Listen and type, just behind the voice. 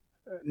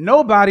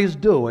nobody's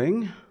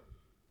doing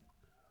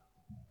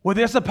what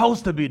they're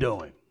supposed to be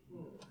doing.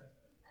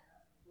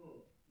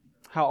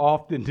 How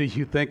often do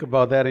you think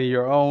about that in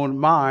your own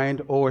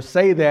mind or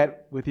say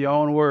that with your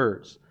own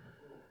words?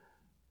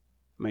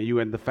 I mean, you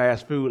in the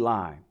fast food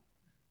line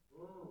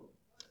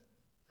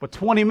for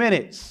 20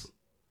 minutes.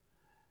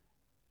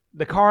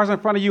 The cars in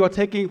front of you are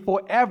taking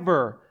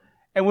forever.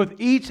 And with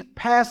each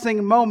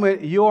passing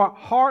moment, your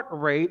heart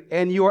rate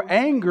and your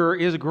anger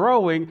is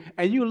growing,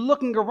 and you're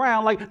looking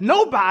around like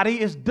nobody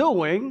is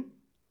doing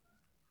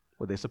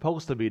what they're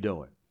supposed to be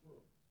doing.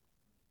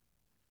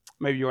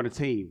 Maybe you're on a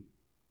team.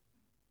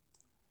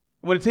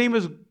 When the team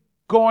is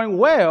going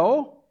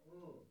well,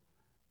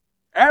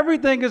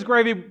 everything is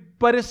gravy,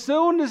 but as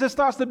soon as it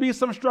starts to be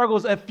some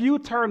struggles, a few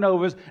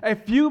turnovers, a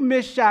few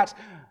missed shots,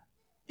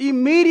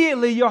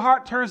 immediately your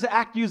heart turns to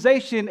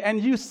accusation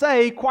and you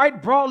say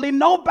quite broadly,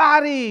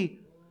 nobody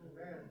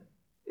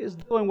is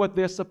doing what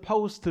they're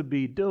supposed to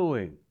be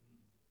doing.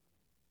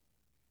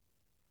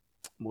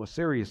 More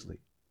seriously,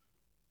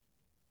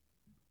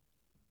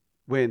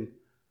 when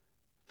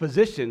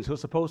physicians who are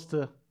supposed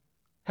to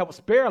help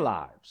spare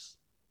lives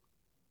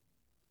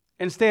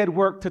instead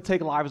work to take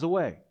lives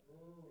away,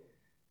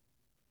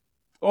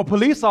 or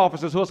police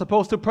officers who are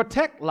supposed to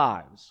protect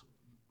lives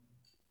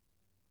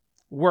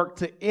work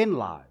to end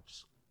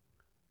lives,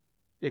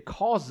 it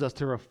causes us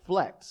to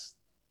reflect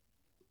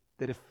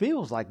that it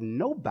feels like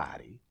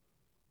nobody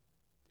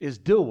is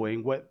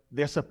doing what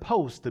they're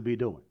supposed to be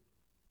doing.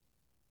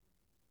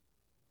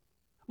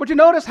 But you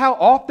notice how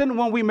often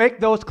when we make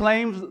those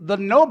claims, the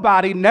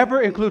nobody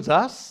never includes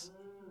us.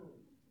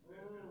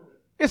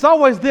 It's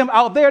always them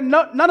out there.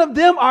 None of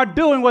them are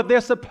doing what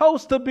they're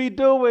supposed to be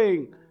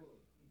doing.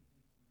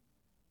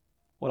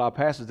 Well, our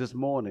passage this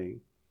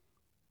morning,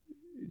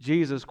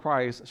 Jesus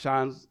Christ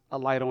shines a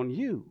light on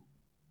you,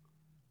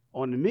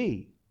 on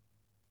me,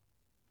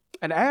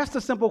 and asks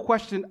the simple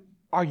question,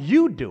 are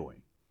you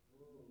doing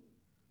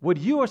what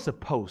you are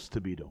supposed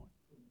to be doing?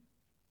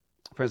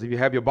 Friends, if you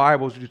have your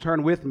Bibles, would you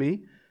turn with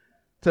me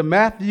to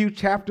Matthew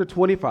chapter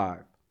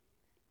 25.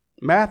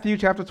 Matthew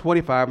chapter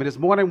 25, and this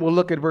morning we'll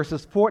look at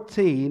verses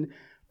 14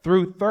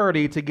 through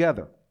 30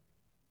 together.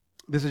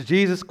 This is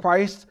Jesus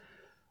Christ's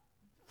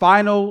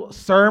final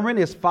sermon.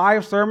 It's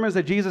 5 sermons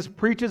that Jesus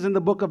preaches in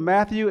the book of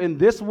Matthew, and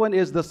this one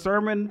is the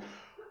Sermon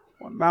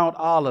on Mount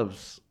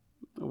Olives,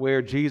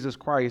 where Jesus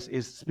Christ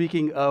is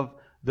speaking of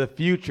the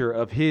future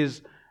of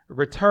his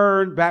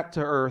return back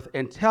to earth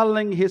and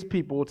telling his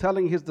people,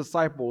 telling his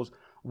disciples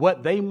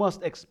what they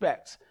must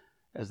expect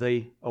as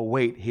they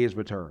await his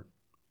return.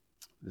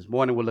 This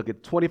morning we'll look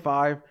at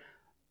 25,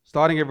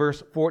 starting at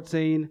verse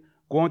 14,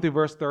 going through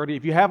verse 30.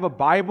 If you have a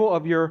Bible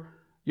of your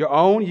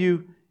own,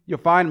 you'll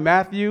find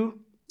Matthew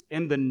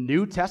in the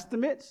New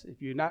Testament.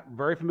 If you're not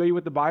very familiar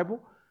with the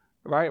Bible,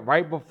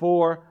 right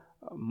before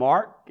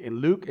Mark and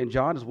Luke and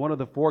John is one of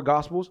the 4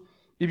 Gospels.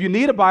 If you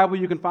need a Bible,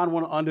 you can find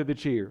one under the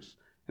chairs.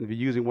 And if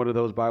you're using one of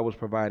those Bibles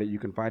provided, you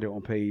can find it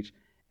on page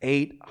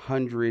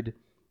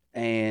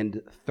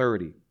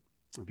 830.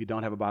 If you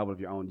don't have a Bible of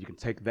your own, you can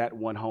take that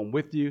one home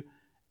with you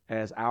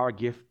as our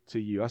gift to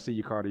you. I see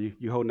you, Carter.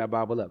 You holding that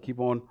Bible up. Keep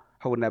on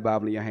holding that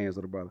Bible in your hands,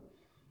 little brother.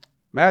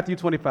 Matthew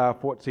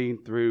 25,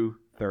 14 through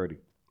 30.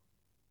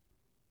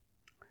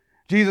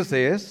 Jesus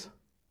says,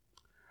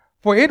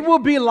 "For it will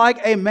be like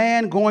a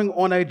man going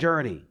on a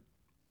journey,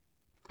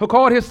 who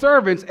called his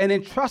servants and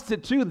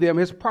entrusted to them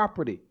his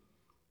property.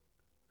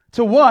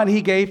 To one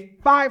he gave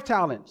 5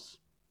 talents,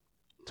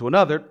 to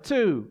another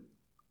 2,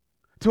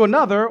 to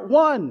another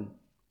 1,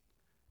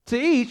 to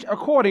each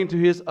according to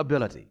his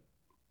ability.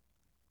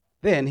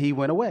 Then he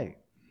went away.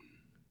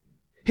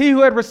 He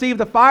who had received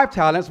the 5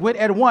 talents went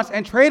at once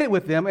and traded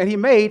with them, and he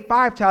made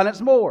 5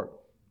 talents more.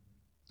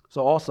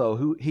 So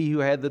also he who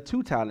had the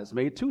 2 talents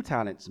made 2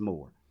 talents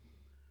more.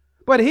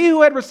 But he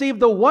who had received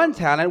the 1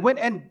 talent went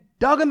and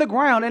dug in the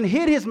ground and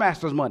hid his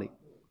master's money.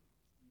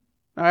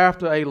 Now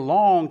after a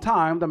long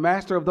time, the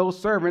master of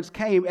those servants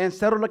came and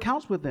settled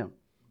accounts with them.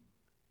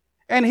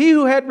 And he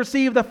who had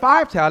received the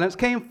 5 talents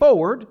came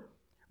forward,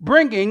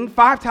 bringing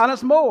 5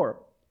 talents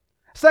more,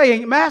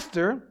 saying,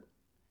 Master,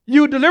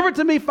 you delivered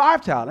to me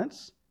 5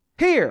 talents.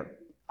 Here,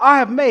 I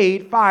have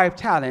made 5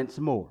 talents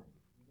more.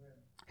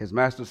 His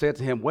master said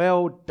to him,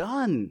 Well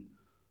done,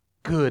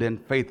 good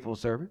and faithful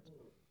servant.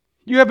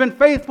 You have been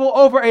faithful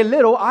over a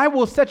little. I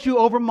will set you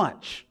over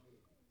much.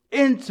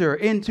 Enter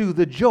into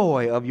the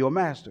joy of your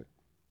master.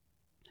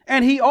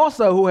 And he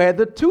also who had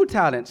the 2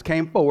 talents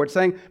came forward,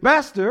 saying,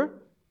 Master,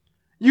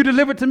 you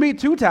delivered to me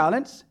 2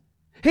 talents.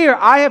 Here,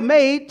 I have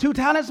made 2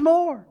 talents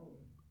more.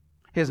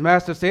 His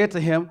master said to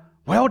him,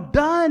 Well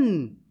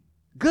done,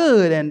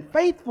 good and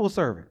faithful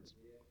servant.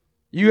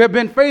 You have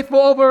been faithful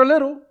over a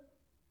little.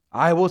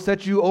 I will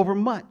set you over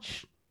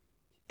much.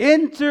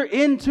 Enter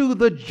into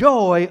the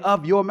joy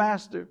of your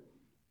master.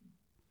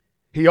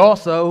 He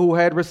also, who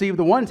had received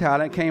the 1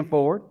 talent, came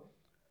forward,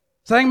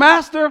 saying,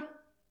 Master,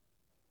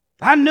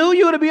 I knew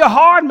you to be a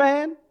hard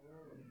man,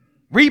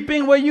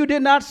 reaping where you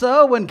did not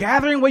sow and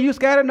gathering where you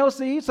scattered no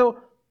seed. So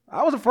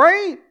I was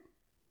afraid,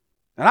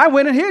 and I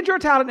went and hid your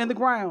talent in the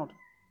ground.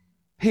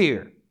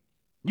 Here,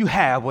 you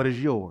have what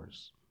is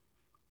yours.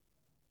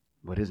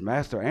 But his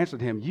master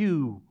answered him,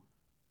 you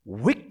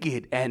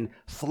wicked and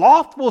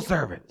slothful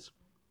servants.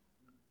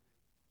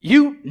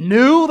 You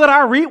knew that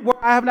I reap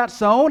where I have not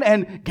sown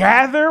and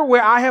gather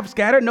where I have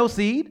scattered no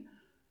seed?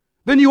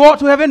 Then you ought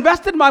to have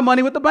invested my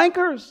money with the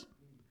bankers,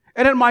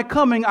 and at my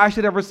coming I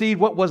should have received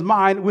what was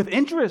mine with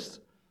interest.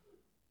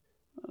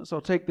 So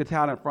take the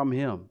talent from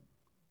him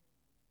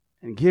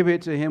and give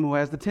it to him who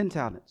has the 10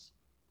 talents.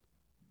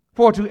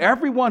 For to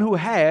everyone who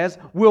has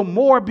will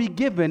more be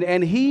given,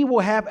 and he will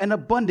have an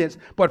abundance.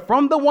 But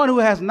from the one who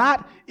has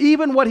not,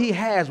 even what he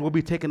has will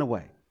be taken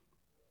away.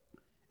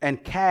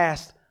 And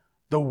cast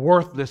the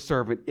worthless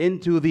servant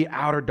into the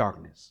outer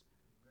darkness.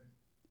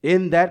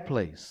 In that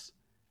place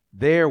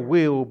there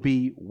will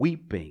be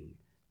weeping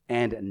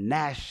and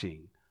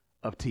gnashing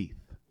of teeth.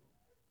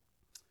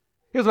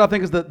 Here's what I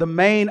think is the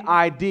main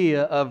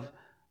idea of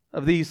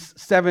these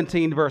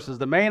 17 verses,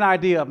 the main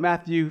idea of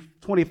Matthew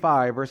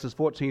 25, verses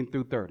 14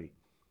 through 30.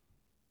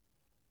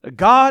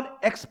 God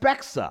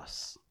expects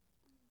us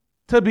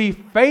to be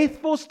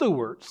faithful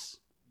stewards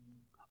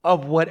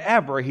of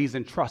whatever he's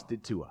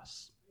entrusted to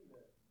us.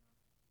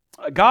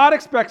 God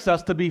expects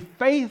us to be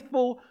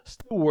faithful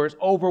stewards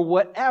over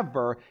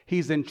whatever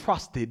he's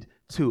entrusted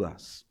to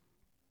us.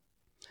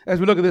 As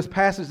we look at this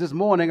passage this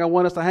morning, I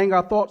want us to hang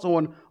our thoughts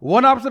on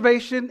one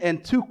observation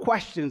and 2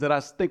 questions that I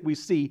think we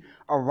see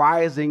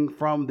arising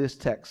from this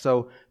text.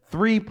 So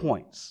 3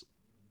 points.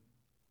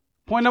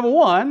 Point number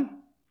 1,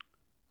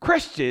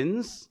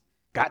 Christians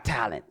got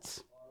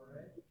talents.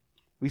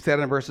 We said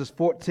in verses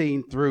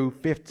 14 through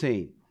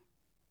 15.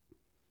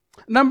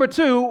 Number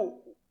 2,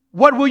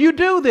 what will you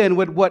do then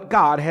with what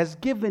God has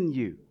given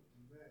you?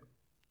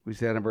 We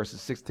said in verses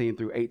 16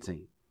 through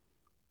 18.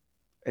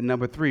 And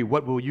number 3,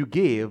 what will you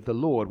give the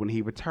Lord when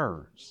he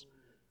returns?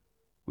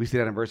 We see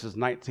that in verses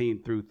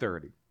 19 through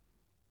 30.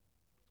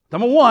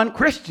 Number 1,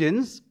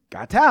 Christians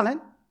got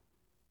talent.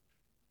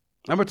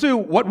 Number 2,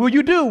 what will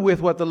you do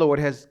with what the Lord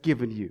has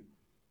given you?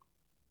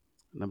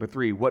 Number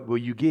 3, what will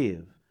you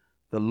give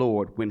the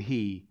Lord when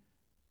he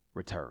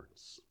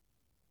returns?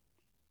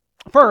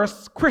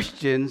 First,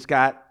 Christians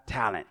got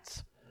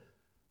talents.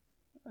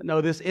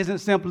 No, this isn't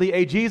simply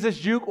a Jesus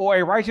juke or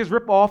a righteous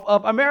ripoff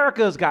of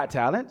America's Got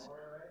Talent.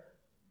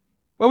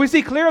 But we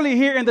see clearly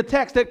here in the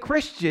text that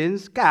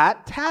Christians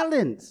got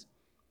talents.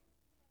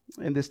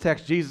 In this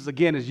text, Jesus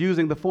again is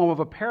using the form of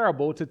a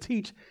parable to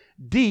teach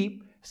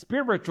deep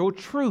spiritual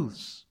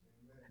truths,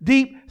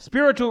 deep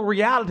spiritual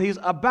realities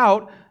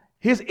about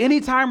his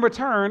anytime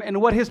return and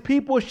what his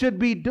people should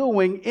be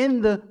doing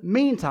in the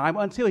meantime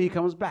until he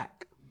comes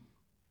back.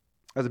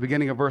 As the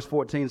beginning of verse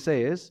 14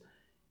 says,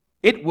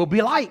 it will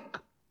be like.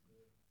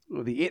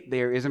 Well, the it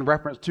there is in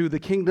reference to the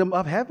kingdom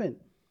of heaven.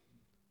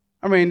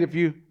 I mean, if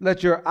you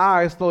let your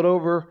eyes float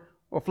over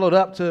or float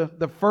up to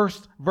the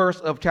first verse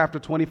of chapter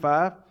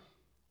 25,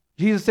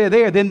 Jesus said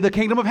there, then the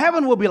kingdom of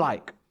heaven will be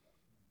like.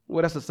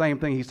 Well, that's the same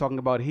thing he's talking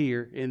about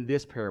here in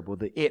this parable.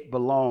 The it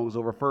belongs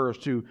or refers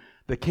to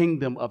the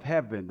kingdom of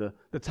heaven,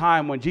 the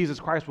time when Jesus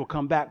Christ will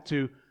come back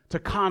to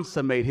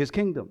consummate his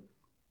kingdom.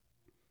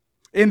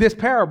 In this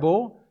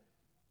parable,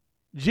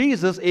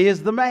 Jesus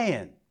is the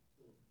man,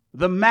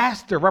 the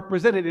master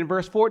represented in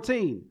verse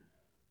 14,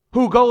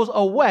 who goes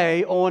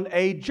away on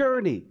a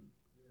journey.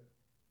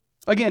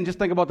 Again, just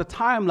think about the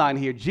timeline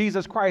here.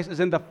 Jesus Christ is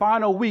in the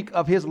final week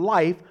of his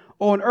life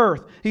on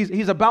earth.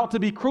 He's about to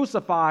be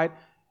crucified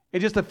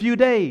in just a few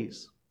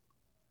days.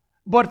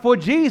 But for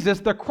Jesus,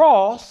 the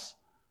cross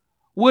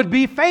would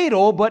be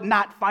fatal, but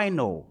not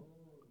final.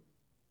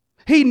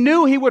 He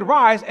knew he would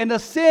rise and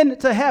ascend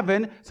to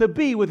heaven to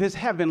be with his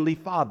heavenly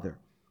Father.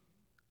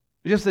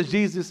 Just as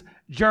Jesus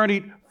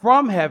journeyed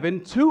from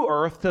heaven to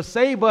earth to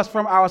save us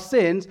from our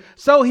sins,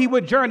 so he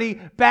would journey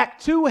back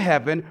to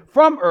heaven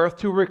from earth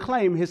to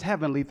reclaim his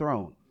heavenly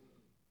throne,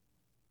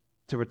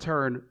 to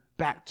return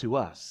back to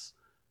us,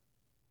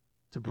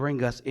 to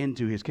bring us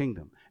into his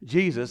kingdom.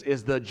 Jesus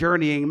is the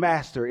journeying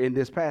master in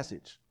this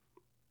passage.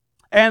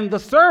 And the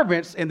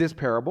servants in this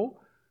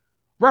parable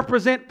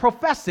represent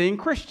professing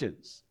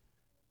Christians,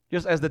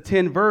 just as the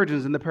 10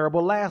 virgins in the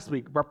parable last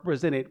week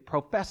represented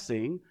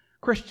professing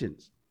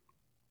Christians.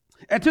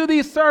 And to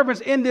these servants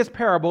in this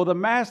parable, the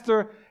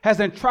master has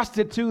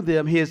entrusted to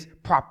them his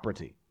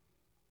property.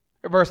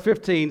 Verse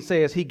 15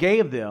 says he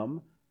gave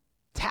them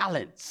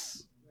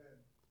talents.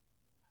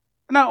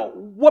 Now,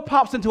 what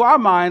pops into our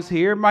minds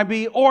here might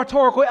be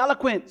oratorical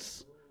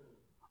eloquence,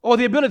 or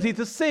the ability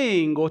to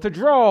sing, or to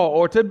draw,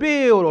 or to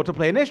build, or to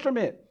play an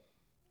instrument,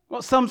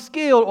 or some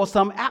skill or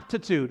some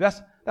aptitude.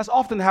 That's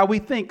often how we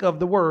think of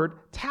the word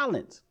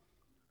talent.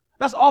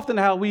 That's often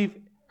how we've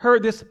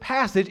heard this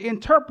passage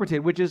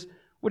interpreted, which is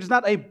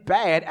not a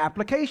bad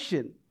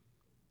application.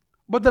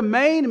 But the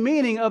main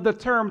meaning of the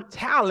term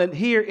talent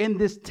here in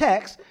this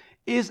text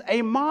is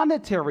a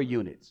monetary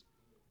unit.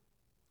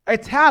 A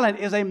talent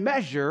is a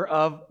measure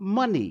of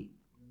money.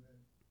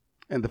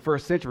 In the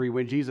first century,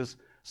 when Jesus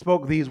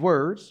spoke these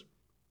words,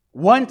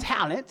 1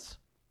 talent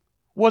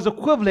was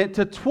equivalent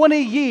to 20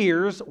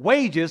 years'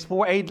 wages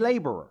for a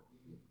laborer.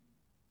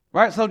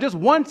 Right? So just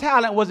one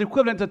talent was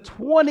equivalent to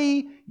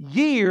 20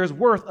 years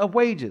worth of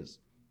wages.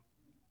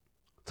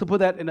 To put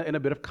that in a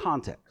bit of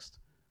context,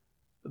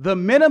 the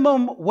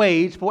minimum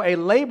wage for a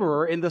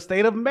laborer in the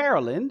state of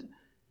Maryland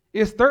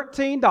is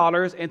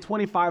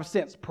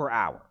 $13.25 per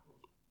hour.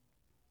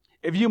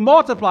 If you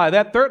multiply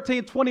that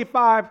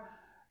 $13.25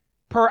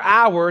 per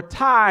hour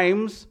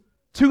times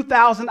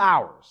 2,000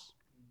 hours,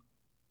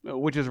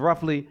 which is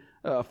roughly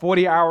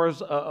 40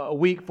 hours a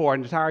week for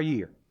an entire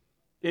year.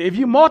 If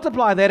you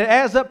multiply that, it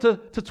adds up to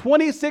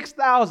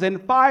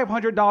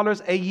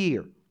 $26,500 a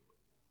year.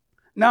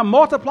 Now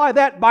multiply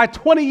that by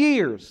 20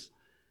 years.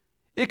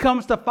 It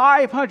comes to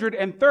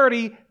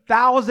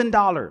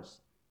 $530,000.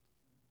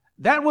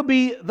 That would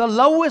be the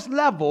lowest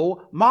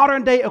level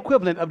modern day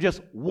equivalent of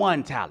just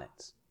one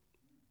talent.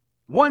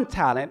 One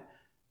talent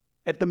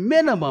at the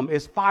minimum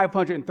is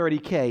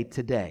 $530K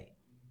today.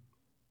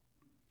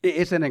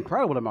 It's an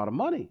incredible amount of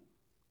money.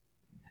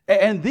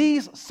 And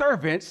these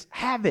servants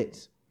have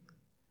it.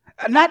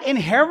 Not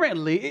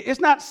inherently, it's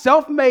not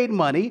self-made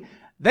money.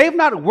 They've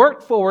not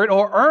worked for it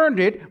or earned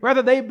it.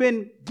 Rather, they've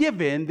been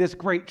given this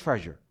great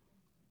treasure.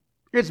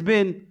 It's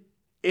been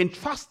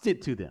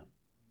entrusted to them,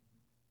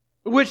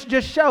 which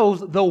just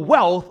shows the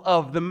wealth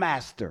of the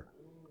master.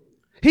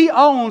 He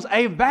owns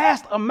a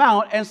vast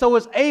amount and so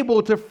is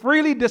able to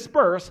freely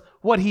disperse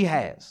what he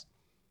has.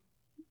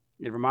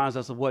 It reminds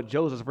us of what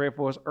Joseph read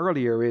for us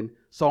earlier in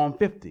Psalm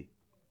 50,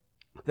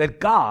 that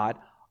God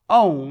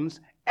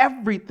owns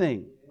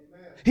everything.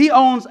 He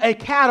owns a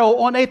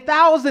cattle on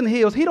 1,000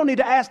 hills. He don't need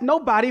to ask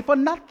nobody for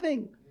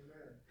nothing.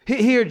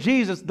 Here,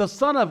 Jesus, the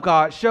Son of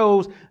God,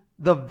 shows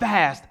the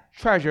vast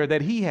treasure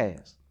that he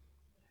has.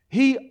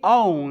 He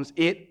owns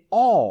it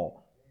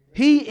all.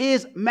 He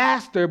is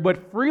master,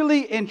 but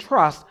freely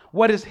entrusts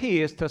what is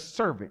his to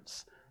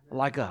servants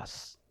like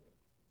us.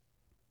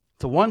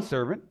 To one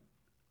servant,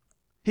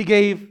 he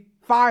gave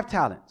 5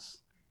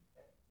 talents,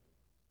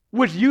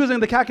 which, using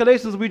the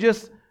calculations we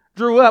just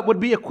drew up, would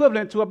be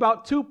equivalent to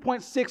about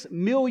 $2.6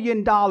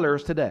 million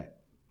today.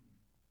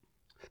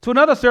 To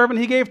another servant,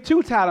 he gave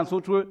 2 talents,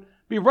 which would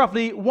be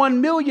roughly $1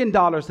 million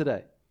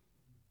today.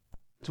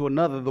 To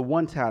another, the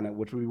 1 talent,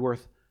 which would be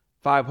worth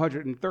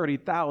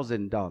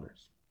 $530,000.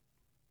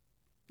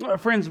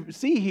 Friends,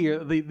 see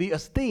here the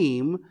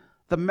esteem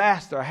the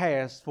master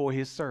has for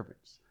his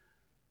servants,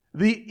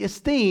 the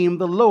esteem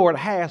the Lord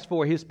has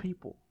for his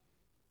people.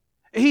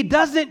 He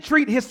doesn't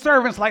treat his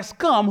servants like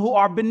scum who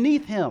are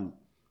beneath him.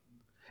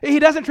 He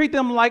doesn't treat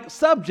them like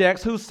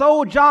subjects whose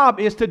sole job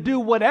is to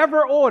do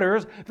whatever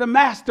orders the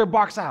master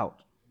barks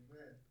out.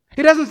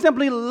 He doesn't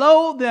simply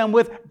load them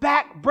with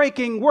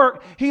back-breaking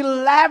work. He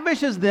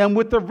lavishes them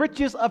with the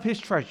riches of his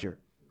treasure.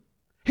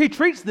 He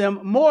treats them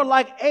more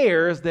like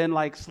heirs than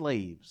like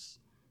slaves.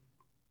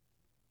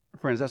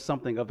 Friends, that's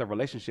something of the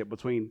relationship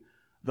between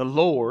the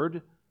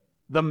Lord,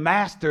 the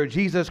Master,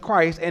 Jesus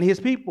Christ, and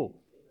his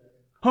people,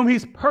 whom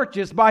he's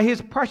purchased by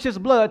his precious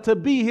blood to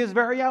be his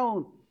very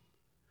own.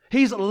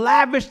 He's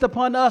lavished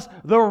upon us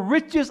the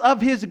riches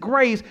of his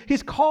grace.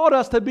 He's called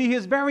us to be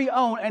his very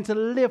own and to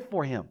live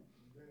for him.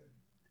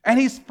 And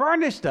he's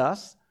furnished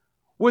us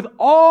with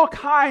all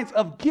kinds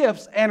of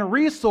gifts and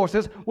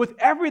resources, with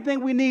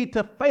everything we need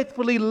to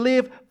faithfully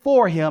live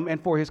for him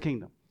and for his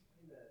kingdom.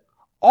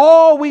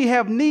 All we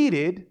have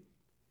needed,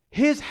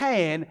 his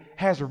hand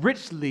has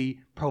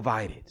richly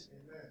provided.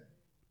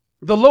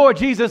 The Lord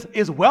Jesus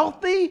is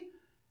wealthy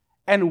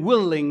and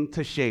willing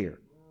to share.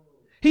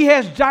 He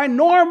has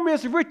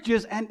ginormous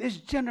riches and is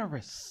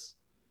generous.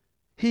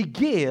 He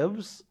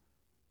gives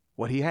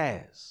what he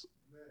has.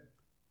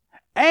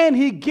 And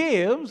he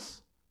gives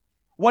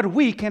what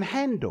we can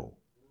handle.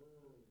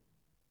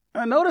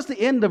 And notice the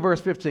end of verse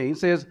 15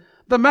 says,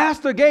 the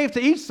master gave to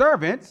each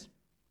servant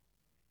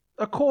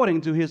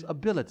according to his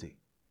ability.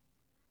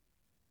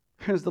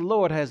 Because the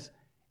Lord has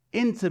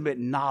intimate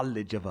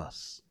knowledge of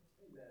us.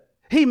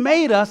 He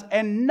made us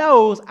and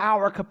knows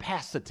our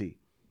capacity.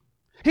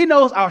 He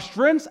knows our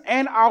strengths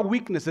and our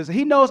weaknesses.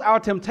 He knows our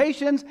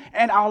temptations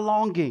and our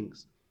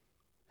longings.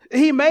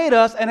 He made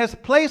us and has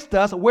placed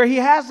us where he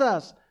has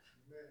us.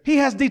 He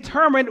has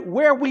determined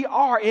where we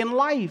are in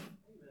life.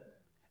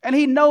 And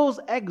he knows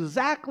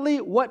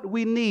exactly what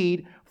we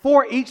need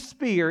for each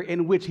sphere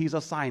in which he's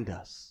assigned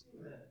us.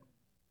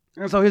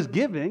 And so his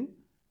giving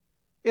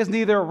is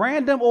neither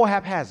random or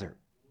haphazard.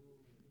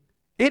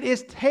 It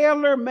is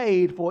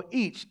tailor-made for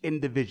each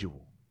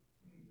individual.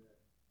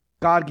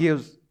 God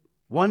gives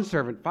one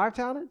servant 5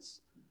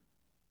 talents,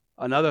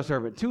 another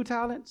servant 2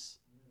 talents,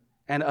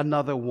 and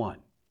another 1,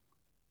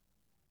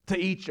 to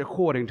each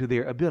according to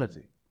their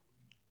ability.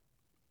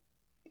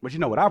 But you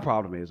know what our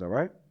problem is, all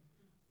right?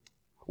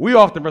 We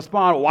often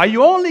respond, why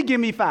you only give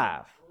me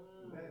 5?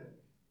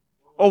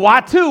 Or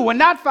why 2 and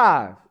not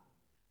 5?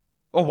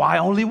 Or why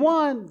only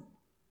 1?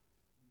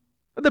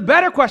 But the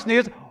better question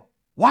is,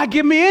 why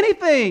give me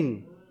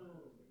anything?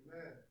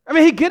 I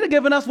mean, he could have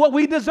given us what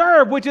we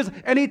deserve, which is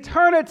an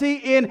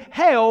eternity in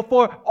hell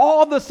for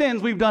all the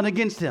sins we've done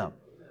against him.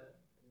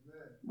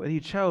 But he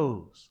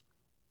chose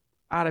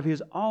out of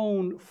his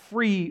own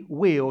free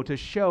will to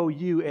show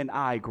you and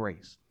I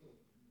grace.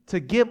 to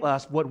give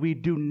us what we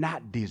do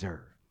not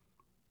deserve.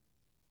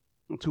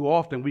 Too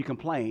often we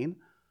complain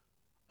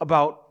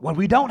about what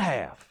we don't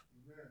have,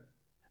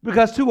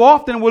 because too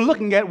often we're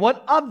looking at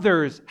what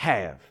others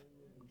have.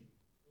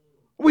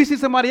 We see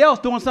somebody else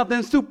doing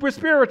something super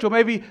spiritual,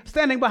 maybe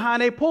standing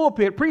behind a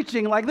pulpit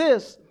preaching like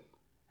this.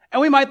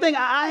 And we might think,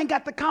 I ain't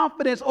got the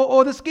confidence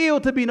or the skill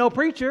to be no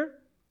preacher.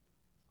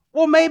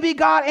 Well, maybe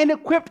God ain't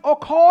equipped or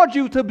called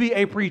you to be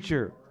a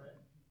preacher.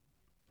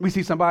 We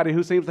see somebody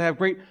who seems to have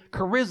great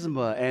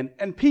charisma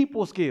and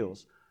people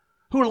skills,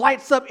 who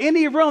lights up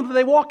any room that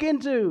they walk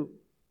into,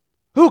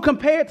 who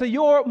compared to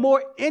your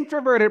more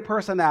introverted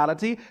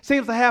personality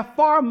seems to have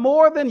far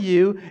more than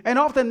you and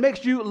often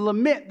makes you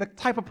lament the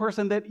type of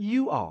person that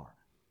you are.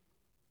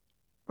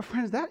 But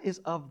friends, that is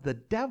of the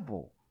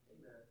devil.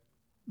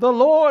 The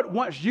Lord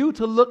wants you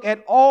to look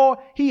at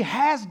all he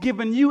has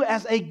given you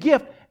as a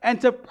gift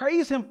and to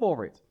praise him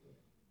for it,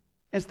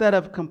 instead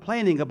of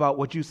complaining about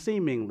what you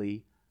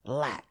seemingly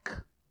lack.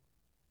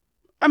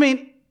 I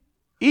mean,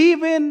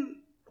 even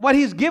what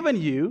he's given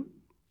you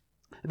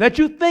that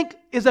you think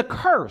is a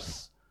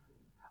curse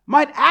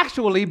might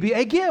actually be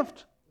a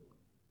gift.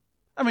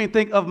 I mean,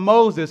 think of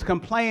Moses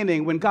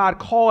complaining when God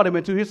called him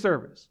into his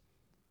service.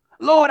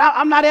 Lord,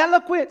 I'm not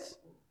eloquent.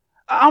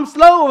 I'm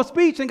slow of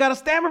speech and got a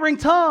stammering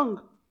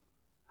tongue.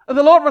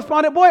 The Lord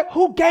responded, boy,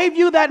 who gave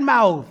you that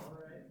mouth?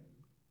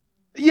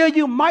 Yeah,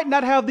 you might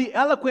not have the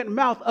eloquent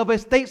mouth of a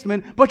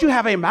statesman, but you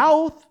have a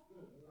mouth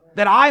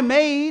that I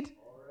made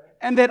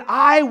and that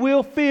I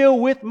will fill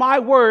with my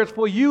words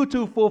for you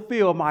to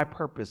fulfill my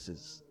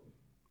purposes.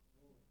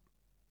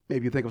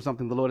 Maybe you think of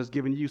something the Lord has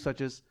given you,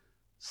 such as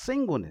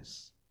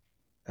singleness,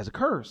 as a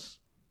curse,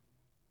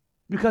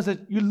 because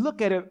you look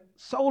at it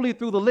solely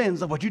through the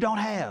lens of what you don't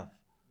have,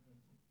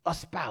 a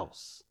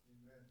spouse.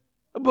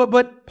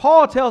 But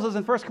Paul tells us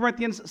in 1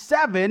 Corinthians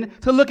 7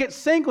 to look at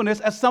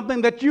singleness as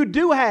something that you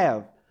do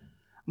have.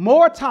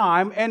 More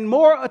time and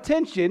more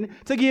attention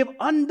to give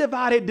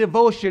undivided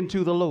devotion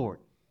to the Lord.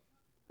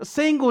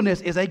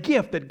 Singleness is a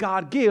gift that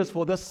God gives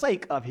for the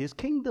sake of his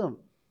kingdom.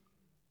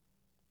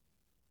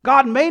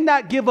 God may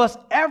not give us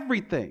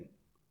everything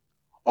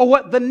or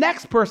what the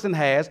next person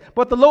has,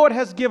 but the Lord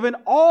has given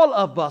all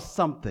of us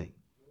something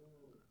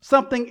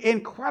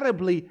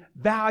incredibly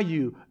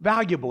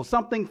valuable,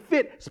 something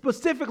fit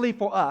specifically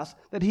for us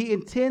that he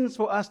intends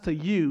for us to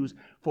use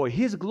for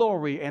his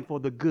glory and for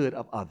the good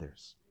of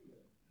others.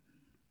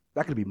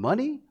 That could be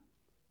money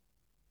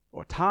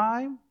or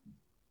time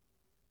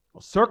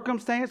or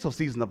circumstance or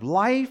season of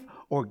life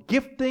or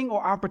gifting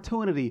or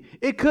opportunity.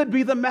 It could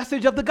be the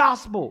message of the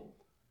gospel,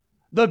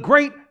 the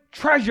great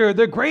treasure,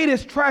 the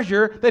greatest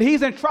treasure that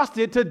he's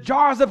entrusted to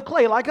jars of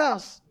clay like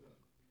us.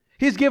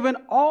 He's given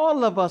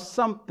all of us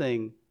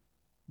something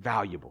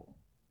valuable.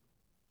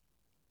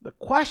 The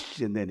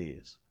question then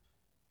is,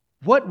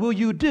 what will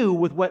you do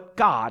with what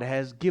God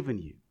has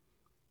given you?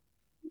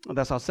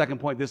 That's our second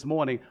point this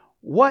morning.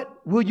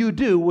 What will you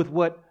do with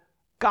what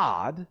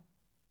God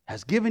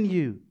has given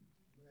you?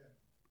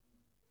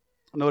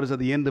 Notice at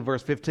the end of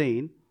verse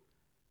 15,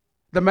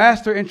 the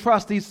master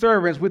entrusts these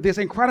servants with this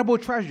incredible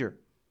treasure.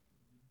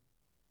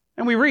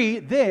 And we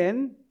read,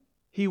 then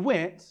he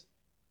went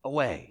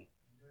away.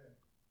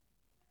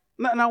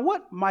 Now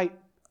what might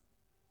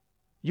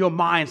your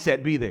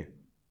mindset be there?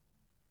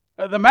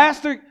 The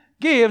master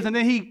gives and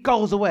then he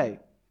goes away.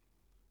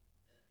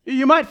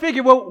 You might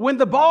figure, well, when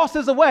the boss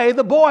is away,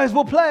 the boys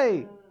will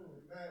play.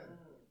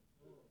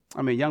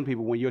 I mean, young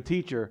people, when your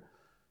teacher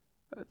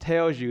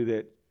tells you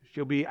that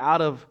she'll be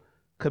out of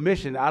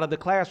commission, out of the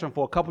classroom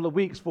for a couple of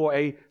weeks for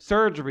a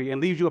surgery and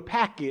leaves you a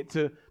packet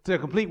to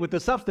complete with the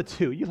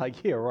substitute, you're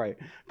like, yeah, right.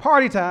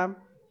 Party time.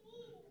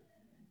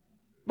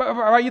 But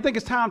right, you think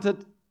it's time to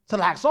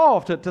lax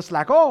off, to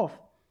slack off.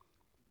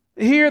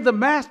 Here the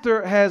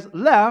master has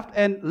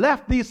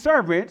left these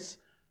servants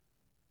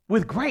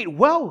with great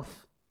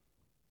wealth.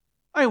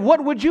 I mean,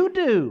 what would you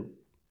do?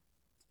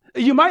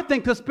 You might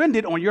think to spend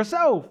it on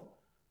yourself.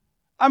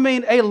 I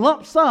mean, a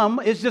lump sum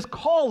is just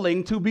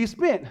calling to be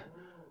spent.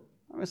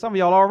 I mean, some of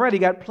y'all already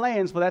got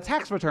plans for that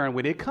tax return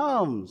when it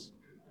comes.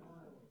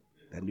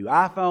 That new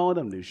iPhone,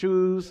 them new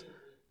shoes,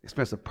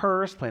 expensive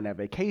purse, planning that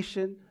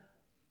vacation.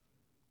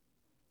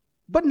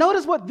 But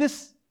notice what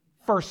this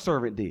first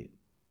servant did.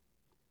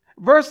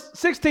 Verse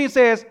 16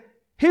 says,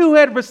 he who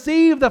had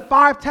received the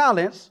 5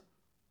 talents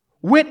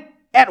went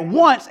at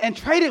once and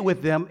traded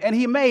with them, and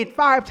he made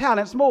 5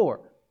 talents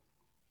more.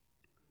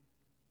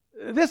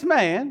 This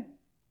man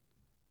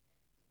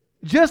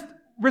just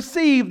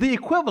received the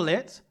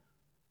equivalent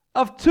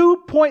of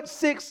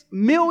 $2.6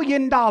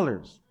 million,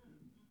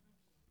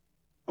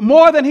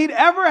 more than he'd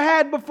ever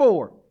had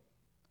before,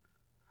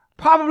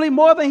 probably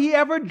more than he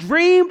ever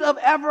dreamed of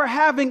ever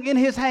having in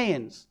his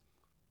hands.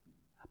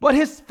 But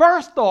his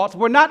first thoughts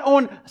were not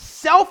on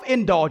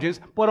self-indulgence,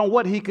 but on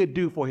what he could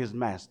do for his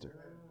master.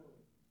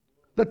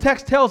 The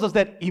text tells us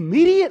that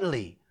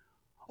immediately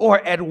or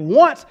at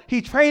once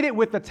he traded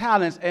with the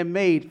talents and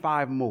made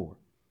 5 more.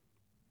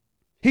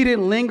 He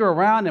didn't linger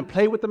around and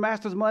play with the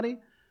master's money.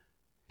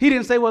 He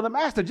didn't say, well, the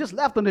master just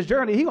left on this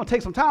journey. He's going to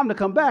take some time to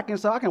come back, and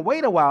so I can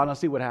wait a while and I'll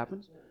see what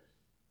happens.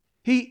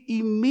 He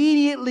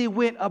immediately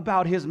went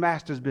about his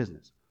master's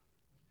business.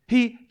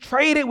 He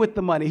traded with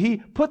the money. He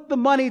put the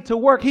money to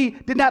work. He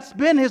did not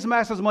spend his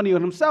master's money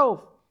on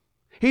himself.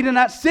 He did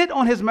not sit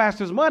on his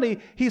master's money.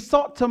 He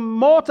sought to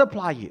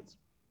multiply it.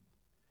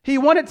 He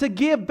wanted to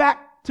give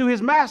back to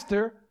his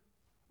master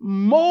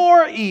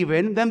more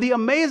even than the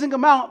amazing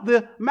amount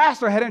the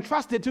master had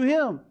entrusted to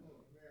him,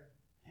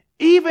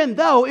 even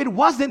though it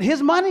wasn't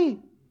his money.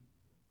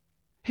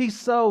 He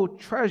so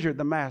treasured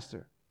the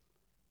master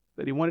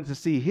that he wanted to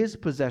see his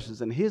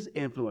possessions and his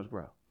influence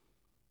grow.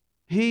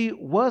 He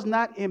was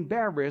not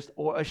embarrassed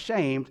or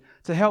ashamed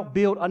to help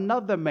build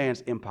another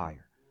man's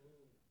empire,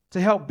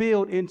 to help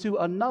build into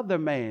another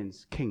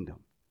man's kingdom.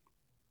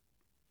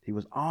 He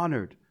was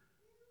honored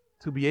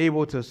to be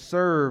able to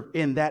serve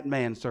in that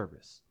man's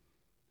service,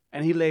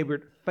 and he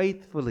labored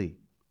faithfully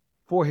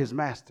for his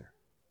master.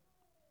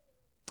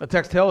 The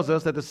text tells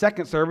us that the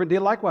second servant did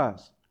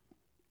likewise.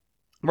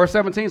 Verse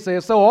 17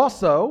 says, so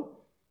also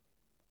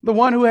the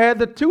one who had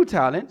the 2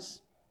 talents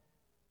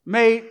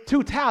made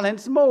 2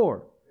 talents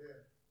more.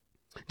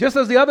 Just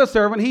as the other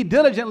servant, he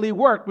diligently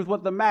worked with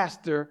what the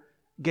master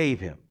gave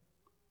him.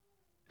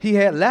 He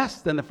had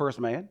less than the first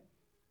man,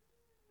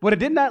 but it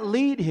did not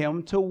lead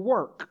him to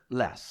work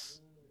less.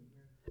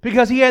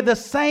 Because he had the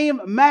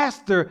same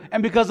master,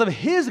 and because of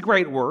his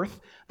great worth,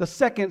 the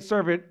second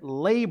servant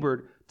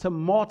labored to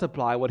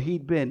multiply what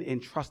he'd been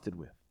entrusted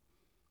with.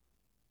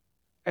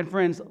 And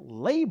friends,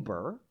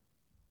 labor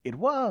it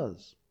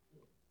was.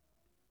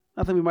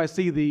 I think we might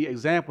see the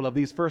example of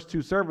these first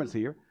 2 servants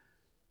here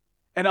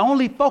and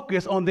only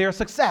focus on their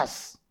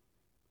success.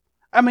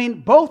 I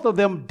mean, both of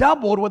them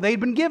doubled what they'd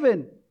been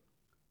given.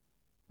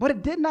 But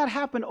it did not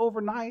happen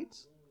overnight.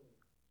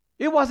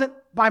 It wasn't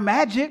by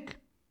magic.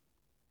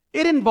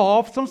 It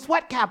involved some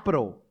sweat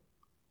capital.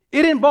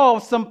 It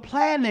involved some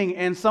planning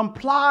and some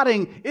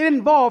plotting. It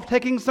involved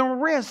taking some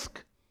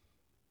risk.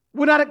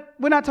 We're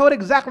not told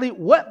exactly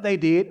what they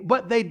did,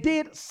 but they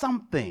did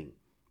something.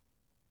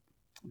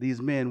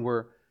 These men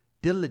were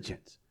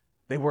diligent.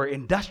 They were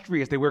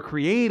industrious. They were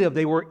creative.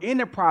 They were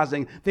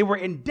enterprising. They were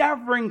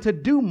endeavoring to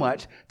do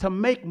much, to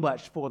make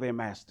much for their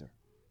master.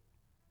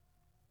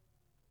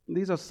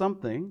 These are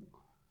something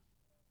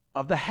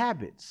of the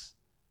habits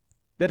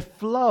that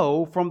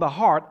flow from the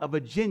heart of a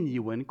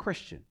genuine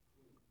Christian.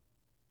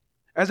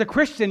 As a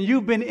Christian,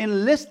 you've been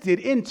enlisted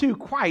into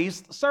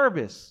Christ's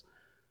service,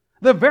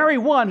 the very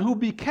one who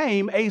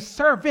became a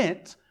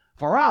servant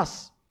for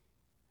us.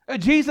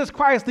 Jesus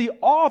Christ, the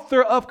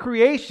author of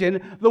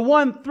creation, the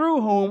one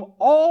through whom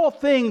all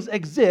things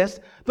exist,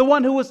 the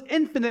one who was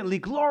infinitely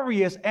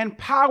glorious and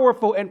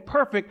powerful and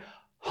perfect,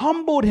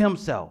 humbled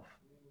himself,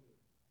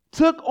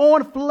 took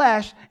on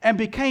flesh, and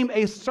became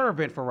a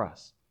servant for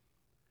us.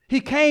 He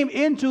came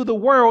into the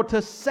world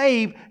to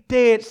save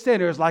dead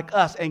sinners like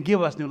us and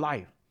give us new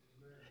life.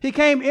 He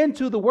came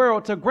into the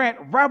world to grant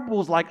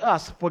rebels like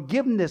us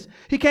forgiveness.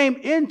 He came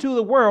into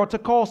the world to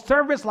call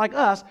servants like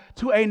us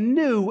to a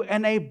new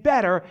and a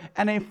better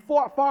and a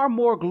far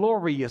more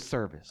glorious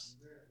service.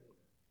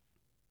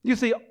 You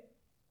see,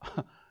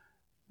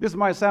 this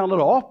might sound a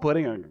little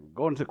off-putting,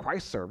 going to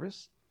Christ's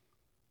service,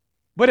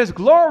 but it's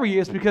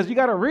glorious because you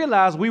got to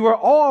realize we were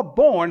all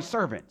born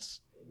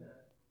servants.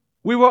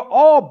 We were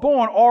all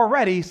born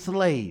already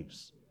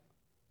slaves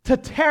to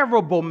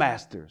terrible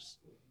masters,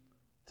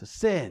 to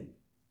sin,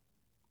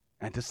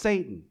 and to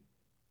Satan.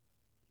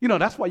 You know,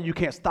 that's why you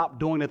can't stop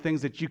doing the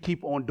things that you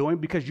keep on doing,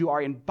 because you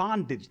are in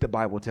bondage, the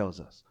Bible tells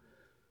us.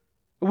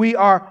 We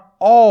are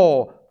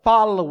all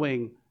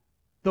following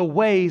the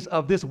ways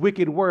of this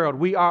wicked world.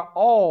 We are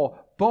all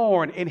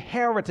born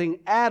inheriting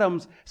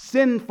Adam's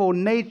sinful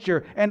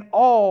nature and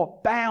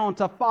all bound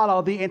to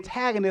follow the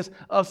antagonist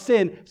of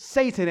sin,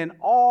 Satan, and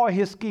all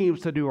his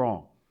schemes to do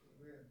wrong.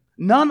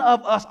 None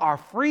of us are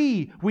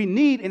free. We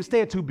need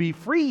instead to be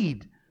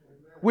freed.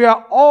 We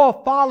are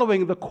all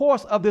following the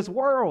course of this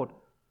world,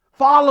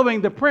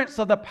 following the prince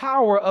of the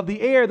power of the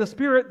air, the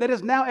spirit that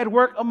is now at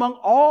work among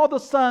all the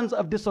sons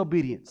of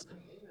disobedience,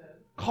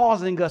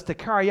 causing us to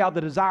carry out the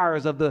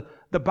desires of the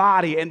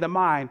body and the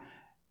mind,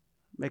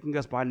 making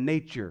us by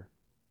nature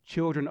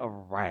children of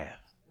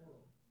wrath,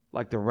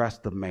 like the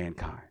rest of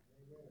mankind.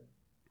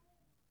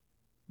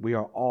 We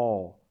are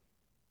all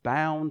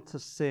bound to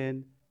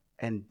sin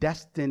and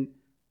destined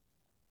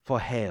for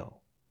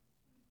hell,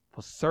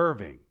 for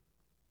serving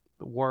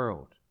the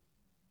world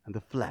and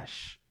the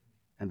flesh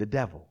and the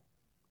devil.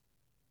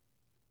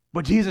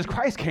 But Jesus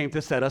Christ came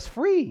to set us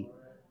free,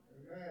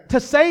 to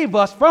save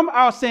us from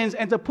our sins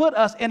and to put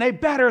us in a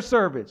better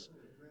service.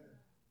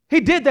 He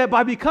did that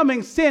by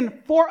becoming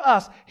sin for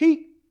us.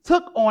 He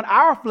took on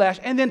our flesh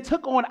and then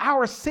took on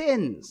our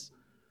sins.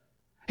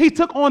 He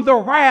took on the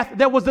wrath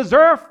that was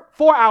deserved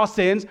for our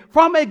sins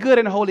from a good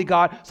and holy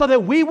God so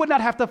that we would not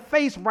have to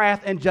face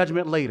wrath and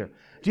judgment later.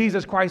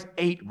 Jesus Christ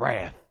ate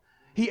wrath.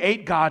 He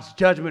ate God's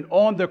judgment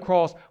on the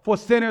cross for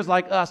sinners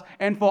like us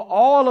and for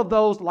all of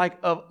those like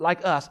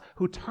us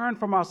who turn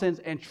from our sins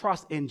and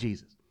trust in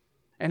Jesus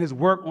and his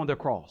work on the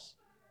cross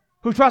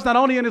who trusts not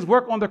only in his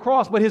work on the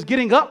cross, but his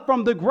getting up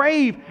from the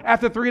grave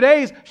after 3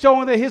 days,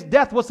 showing that his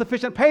death was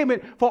sufficient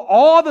payment for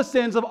all the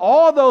sins of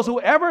all those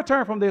who ever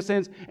turn from their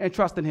sins and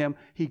trust in him.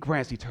 He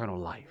grants eternal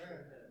life.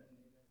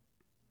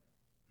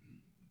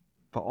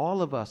 For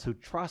all of us who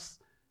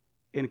trust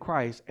in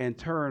Christ and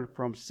turn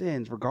from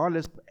sins,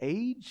 regardless of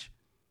age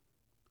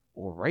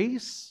or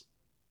race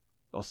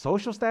or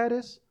social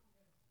status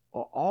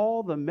or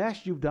all the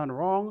mess you've done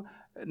wrong,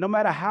 no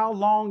matter how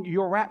long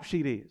your rap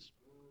sheet is.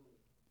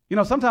 You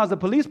know, sometimes the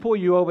police pull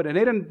you over and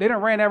they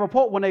didn't ran that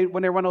report when they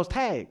run those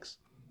tags.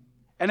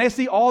 And they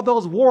see all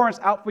those warrants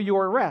out for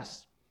your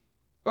arrest.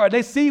 Or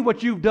they see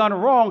what you've done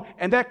wrong,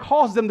 and that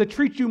causes them to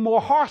treat you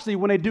more harshly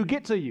when they do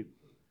get to you.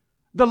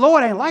 The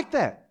Lord ain't like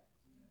that.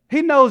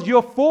 He knows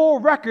your full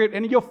record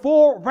and your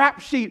full rap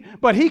sheet,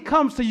 but he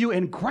comes to you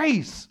in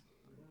grace.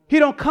 He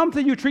don't come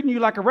to you treating you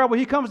like a rebel.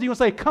 He comes to you and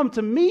say, come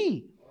to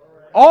me,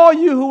 all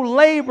you who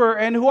labor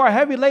and who are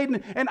heavy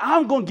laden, and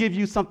I'm going to give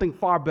you something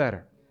far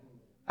better.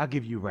 I'll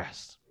give you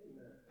rest.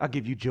 I'll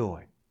give you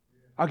joy.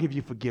 I'll give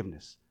you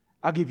forgiveness.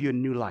 I'll give you a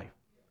new life.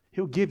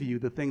 He'll give you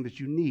the thing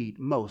that you need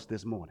most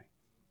this morning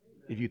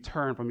if you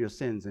turn from your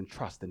sins and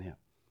trust in him.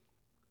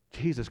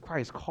 Jesus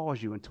Christ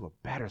calls you into a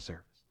better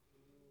service.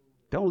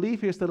 Don't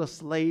leave here still a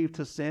slave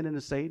to sin and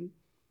to Satan.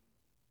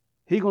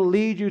 He's going to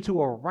lead you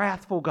to a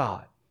wrathful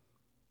God.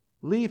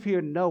 Leave here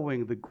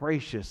knowing the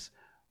gracious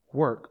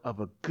work of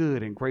a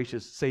good and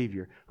gracious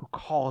Savior who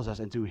calls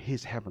us into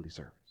his heavenly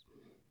service.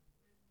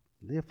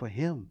 Live for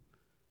him.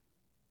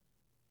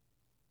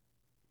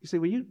 You see,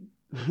 when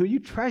you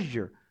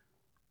treasure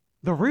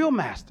the real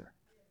master,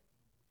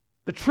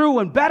 the true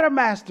and better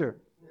master,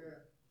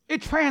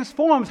 it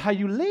transforms how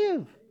you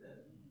live.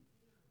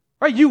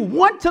 Right? You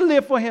want to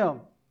live for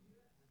him.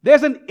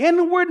 There's an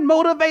inward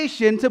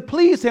motivation to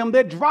please him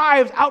that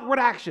drives outward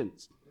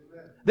actions.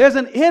 There's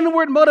an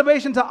inward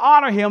motivation to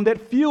honor him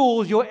that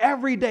fuels your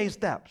everyday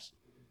steps.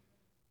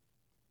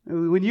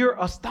 When you're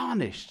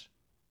astonished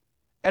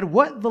at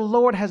what the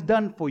Lord has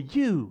done for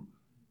you,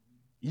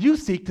 you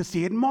seek to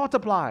see it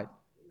multiplied.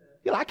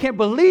 You're like, I can't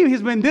believe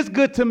he's been this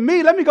good to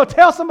me. Let me go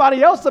tell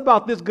somebody else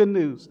about this good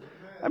news.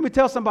 Let me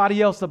tell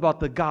somebody else about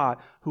the God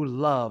who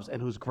loves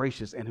and who's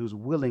gracious and who's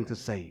willing to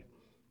save.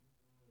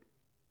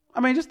 I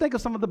mean, just think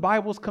of some of the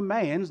Bible's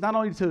commands, not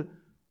only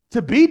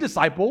to be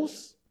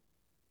disciples,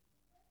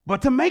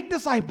 but to make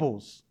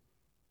disciples.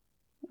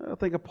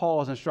 Think of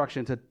Paul's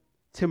instruction to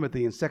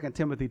Timothy in 2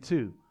 Timothy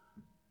 2.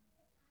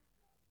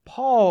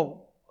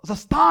 Paul was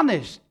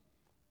astonished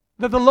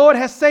that the Lord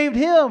has saved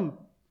him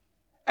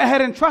and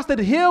had entrusted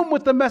him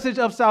with the message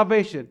of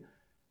salvation.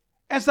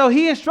 And so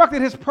he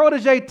instructed his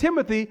protege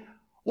Timothy,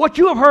 what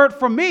you have heard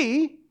from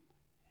me,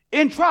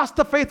 entrust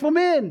to faithful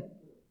men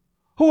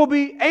who will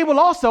be able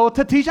also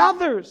to teach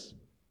others.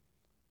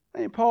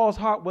 And Paul's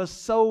heart was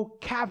so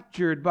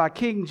captured by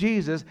King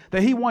Jesus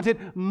that he wanted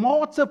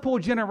multiple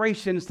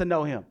generations to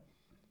know him.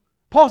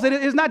 Paul said,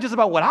 it's not just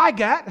about what I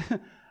got.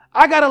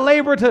 I got to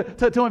labor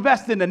to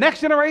invest in the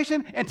next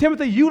generation. And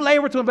Timothy, you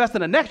labor to invest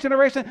in the next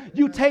generation.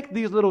 You take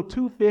these little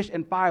 2 fish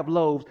and 5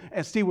 loaves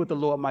and see what the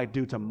Lord might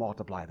do to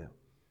multiply them.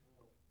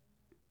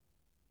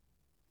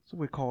 That's what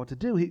we're called to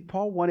do.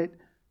 Paul wanted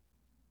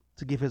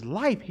to give his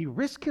life. He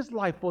risked his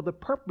life for the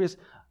purpose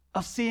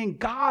of seeing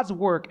God's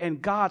work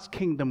and God's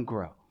kingdom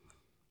grow.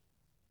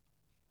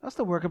 That's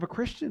the work of a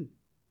Christian.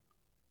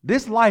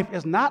 This life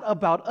is not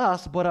about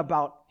us, but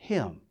about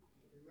him.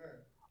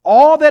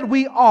 All that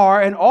we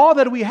are and all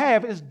that we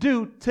have is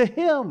due to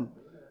him.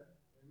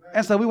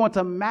 And so we want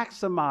to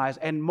maximize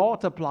and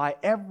multiply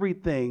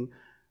everything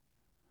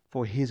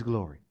for his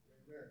glory.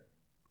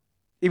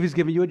 If he's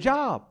given you a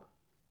job,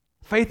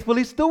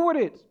 faithfully steward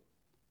it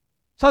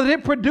so that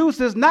it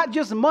produces not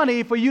just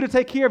money for you to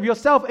take care of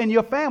yourself and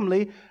your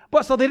family,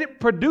 but so that it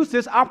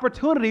produces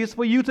opportunities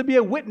for you to be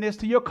a witness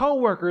to your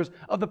co-workers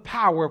of the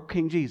power of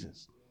King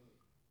Jesus.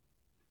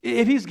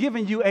 If he's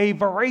given you a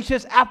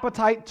voracious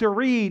appetite to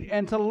read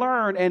and to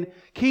learn and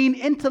keen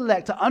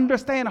intellect to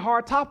understand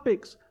hard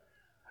topics,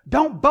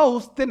 don't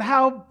boast in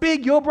how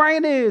big your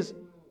brain is.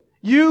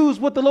 Use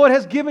what the Lord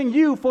has given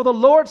you for the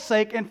Lord's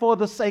sake and for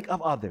the sake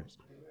of others.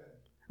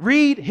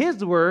 Read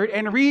his word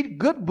and read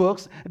good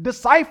books,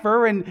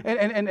 decipher and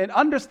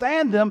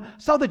understand them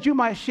so that you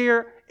might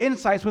share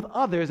insights with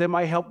others that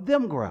might help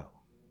them grow.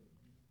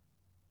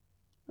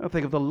 Now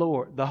think of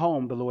the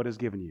home the Lord has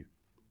given you.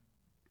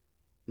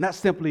 Not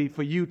simply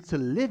for you to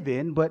live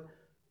in, but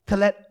to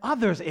let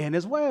others in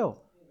as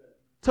well.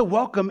 To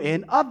welcome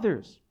in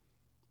others.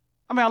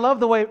 I mean, I love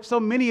the way so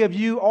many of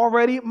you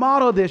already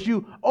model this.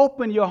 You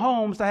open your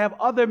homes to have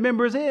other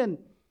members in.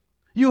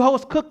 You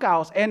host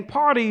cookouts and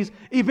parties,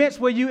 events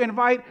where you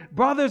invite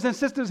brothers and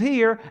sisters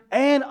here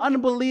and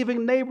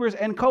unbelieving neighbors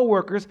and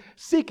coworkers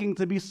seeking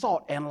to be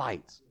salt and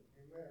light.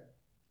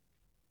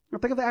 Now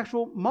think of the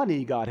actual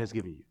money God has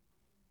given you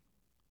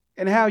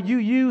and how you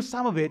use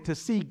some of it to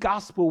see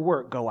gospel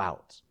work go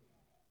out.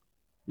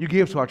 You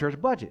give to our church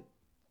budget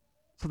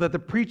so that the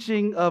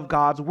preaching of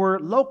God's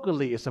word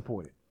locally is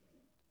supported,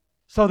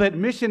 so that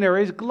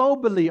missionaries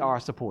globally are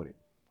supported,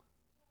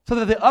 so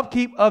that the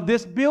upkeep of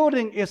this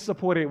building is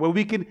supported, where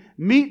we can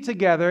meet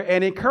together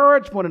and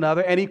encourage one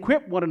another and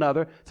equip one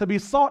another to be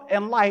salt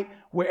and light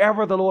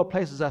wherever the Lord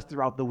places us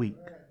throughout the week.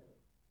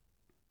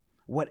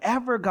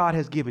 Whatever God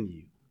has given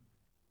you,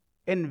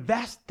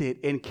 invest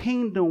it in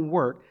kingdom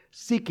work,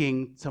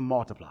 seeking to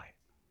multiply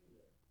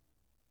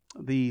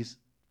it. These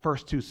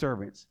first two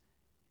servants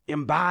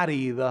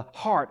embody the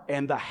heart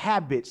and the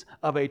habits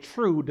of a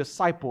true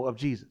disciple of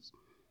Jesus.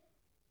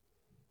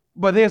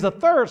 But there's a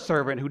third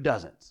servant who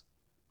doesn't.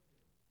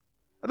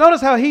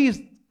 Notice how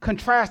he's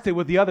contrasted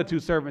with the other two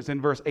servants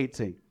in verse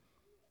 18.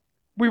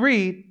 We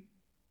read,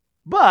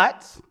 but,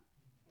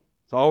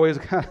 it's always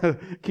kind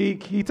of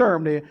key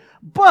term there,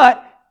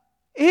 but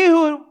he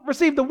who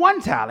received the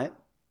 1 talent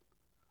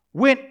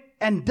went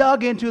and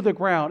dug into the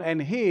ground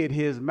and hid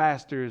his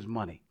master's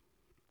money.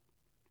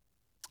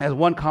 As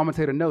one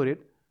commentator noted,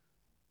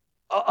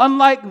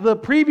 unlike the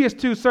previous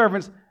two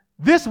servants,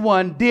 this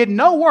one did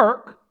no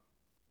work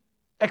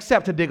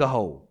except to dig a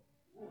hole.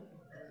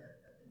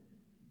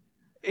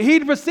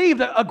 He'd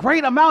received a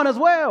great amount as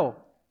well.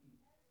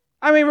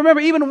 I mean,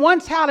 remember, even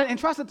 1 talent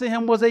entrusted to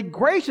him was a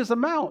gracious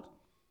amount.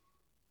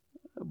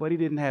 But he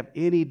didn't have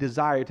any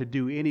desire to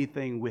do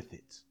anything with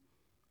it.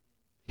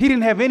 He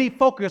didn't have any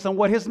focus on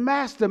what his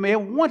master may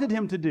have wanted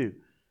him to do.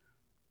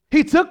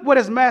 He took what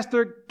his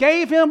master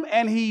gave him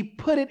and he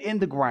put it in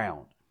the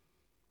ground.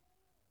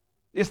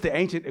 It's the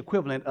ancient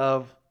equivalent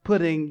of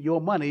putting your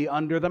money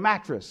under the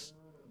mattress.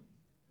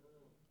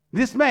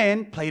 This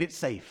man played it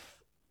safe.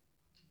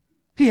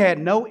 He had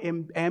no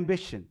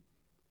ambition,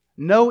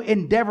 no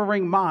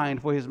endeavoring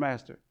mind for his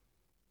master.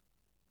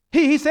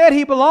 He said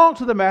he belonged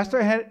to the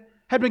master,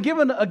 had been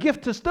given a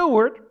gift to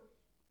steward,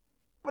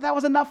 but that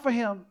was enough for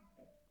him.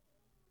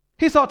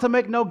 He sought to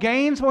make no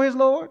gains for his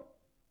Lord.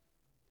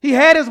 He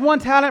had his 1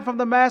 talent from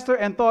the master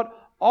and thought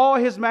all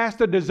his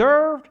master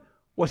deserved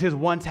was his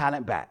 1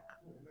 talent back.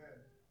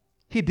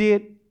 He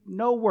did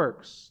no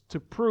works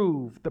to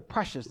prove the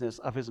preciousness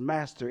of his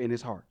master in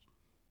his heart.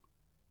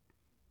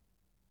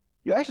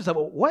 You ask yourself,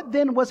 well, what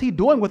then was he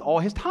doing with all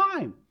his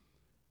time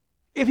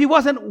if he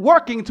wasn't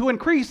working to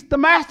increase the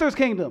master's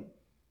kingdom?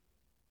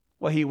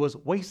 Well, he was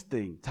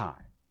wasting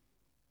time.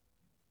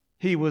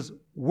 He was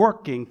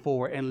working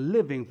for and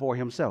living for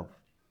himself.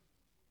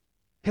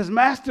 His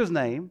master's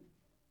name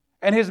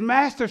and his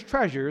master's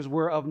treasures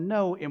were of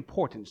no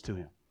importance to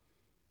him.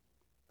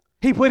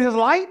 He put his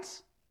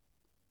lights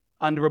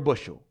under a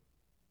bushel,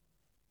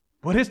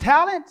 put his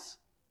talents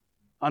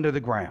under the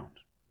ground,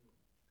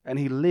 and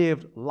he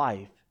lived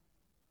life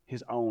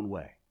his own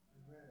way.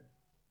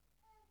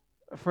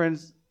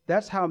 Friends,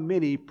 that's how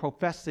many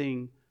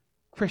professing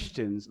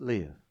Christians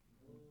live.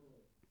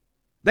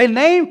 They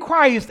name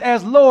Christ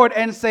as Lord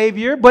and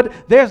Savior,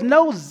 but there's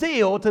no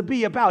zeal to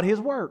be about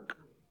his work.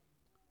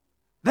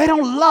 They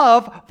don't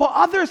love for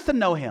others to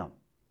know him.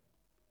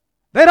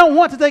 They don't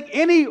want to take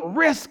any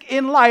risk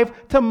in life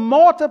to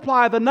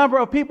multiply the number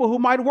of people who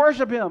might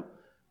worship him.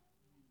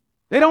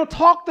 They don't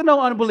talk to no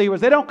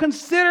unbelievers. They don't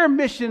consider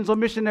missions or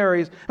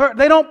missionaries.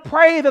 They don't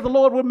pray that the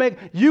Lord would make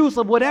use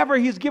of whatever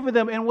he's given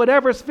them in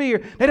whatever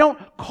sphere. They don't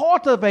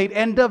cultivate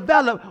and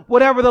develop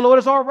whatever the Lord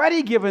has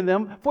already given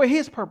them for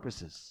his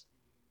purposes.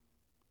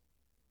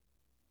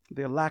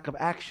 Their lack of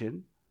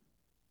action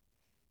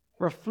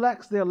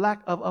reflects their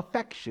lack of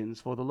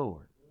affections for the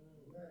Lord.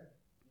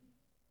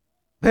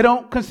 They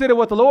don't consider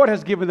what the Lord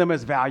has given them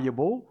as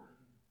valuable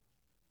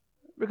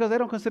because they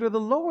don't consider the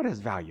Lord as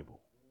valuable.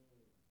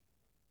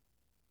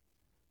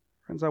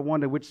 Friends, I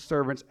wonder which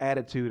servant's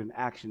attitude and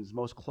actions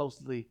most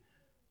closely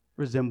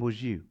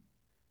resembles you.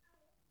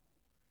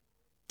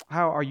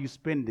 How are you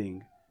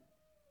spending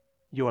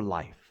your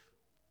life?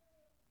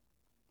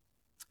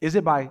 Is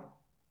it by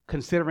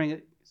considering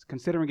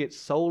it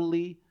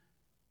solely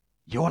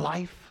your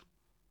life?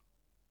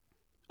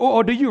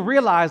 Or do you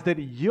realize that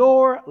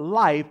your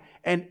life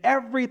and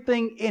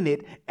everything in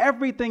it,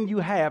 everything you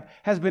have,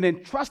 has been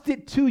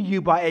entrusted to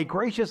you by a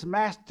gracious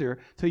master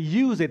to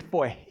use it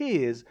for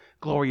his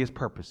glorious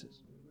purposes?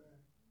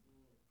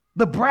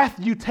 The breath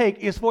you take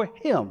is for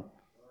him.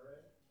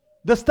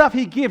 The stuff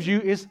he gives you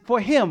is for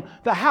him.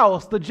 The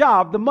house, the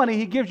job, the money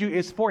he gives you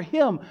is for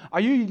him.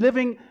 Are you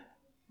living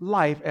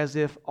life as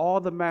if all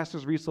the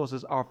master's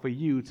resources are for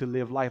you to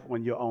live life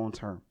on your own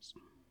terms?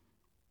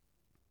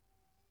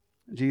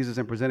 Jesus,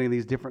 in presenting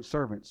these different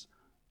servants,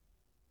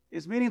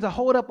 is meaning to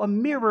hold up a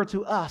mirror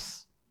to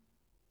us.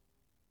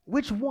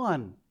 Which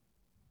one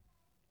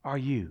are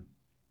you?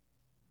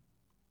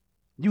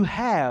 You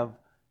have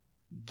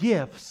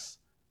gifts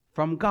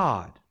from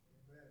God.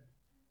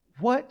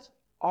 What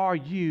are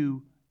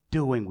you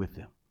doing with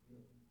them?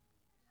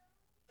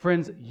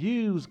 Friends,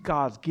 use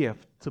God's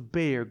gift to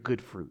bear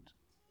good fruit.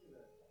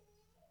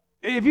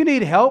 If you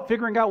need help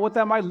figuring out what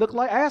that might look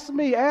like, ask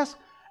me, ask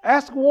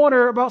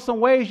Warner about some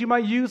ways you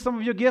might use some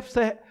of your gifts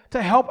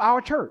to help our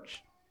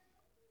church.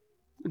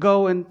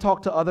 Go and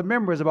talk to other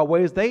members about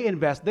ways they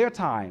invest their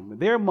time,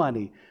 their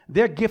money,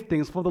 their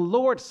giftings for the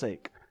Lord's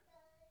sake,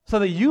 so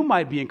that you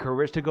might be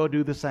encouraged to go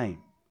do the same.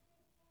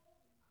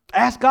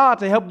 Ask God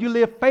to help you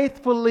live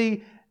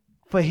faithfully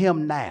for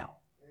him now,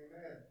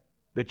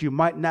 that you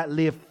might not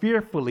live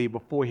fearfully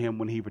before him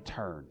when he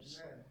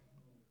returns.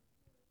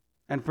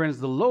 And friends,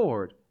 the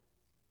Lord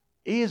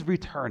is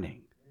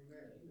returning.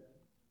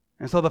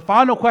 And so the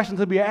final question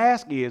to be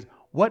asked is,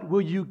 what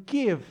will you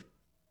give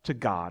to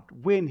God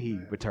when he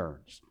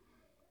returns?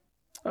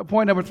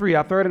 Point number 3,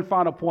 our third and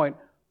final point.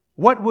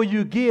 What will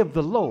you give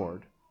the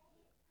Lord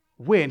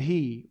when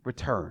he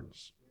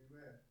returns?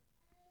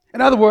 In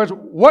other words,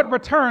 what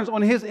returns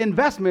on his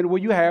investment will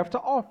you have to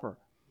offer?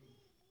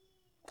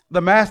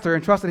 The master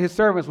entrusted his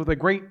servants with a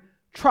great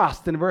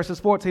trust in verses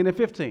 14 and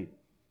 15.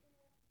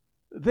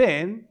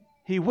 Then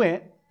he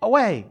went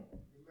away.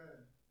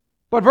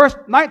 But verse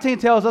 19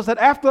 tells us that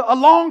after a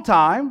long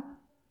time,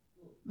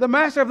 the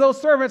master of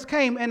those servants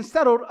came and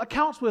settled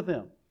accounts with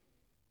them.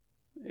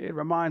 It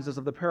reminds us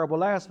of the parable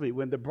last week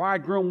when the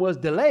bridegroom was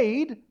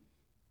delayed,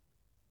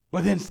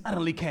 but then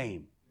suddenly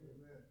came.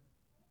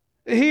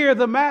 Here,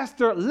 the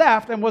master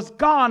left and was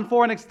gone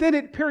for an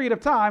extended period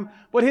of time,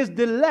 but his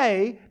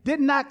delay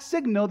did not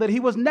signal that he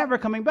was never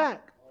coming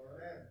back.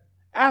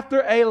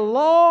 After a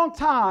long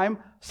time,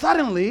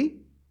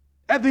 suddenly,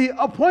 at the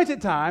appointed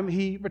time,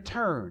 he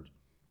returned.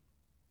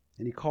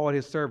 And he called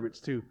his servants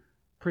to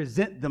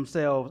present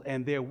themselves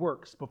and their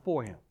works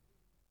before him.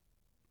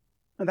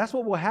 And that's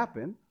what will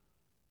happen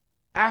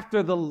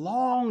after the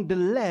long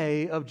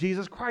delay of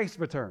Jesus Christ's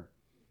return.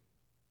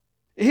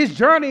 His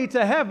journey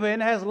to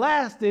heaven has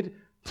lasted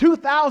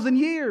 2,000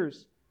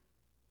 years,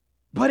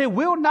 but it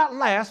will not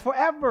last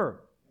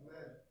forever.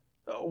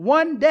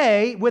 One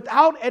day,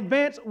 without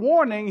advance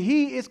warning,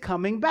 he is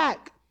coming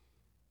back,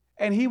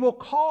 and he will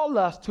call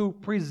us to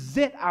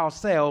present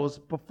ourselves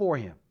before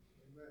him,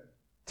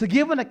 to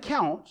give an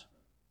account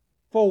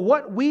for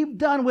what we've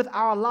done with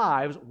our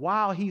lives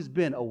while he's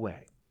been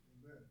away.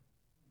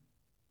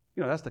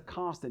 You know, that's the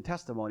constant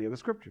testimony of the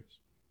scriptures.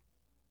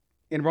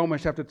 In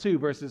Romans chapter 2,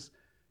 verses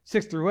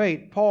 6 through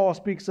 8, Paul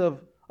speaks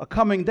of a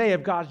coming day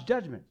of God's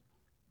judgment,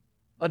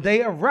 a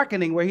day of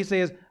reckoning where he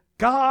says,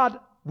 God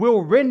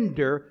will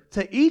render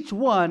to each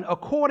one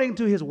according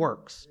to his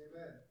works.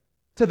 Amen.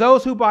 To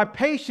those who by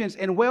patience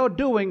and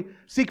well-doing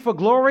seek for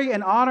glory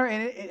and honor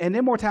and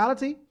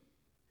immortality,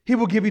 he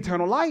will give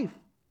eternal life.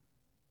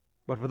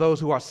 But for those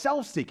who are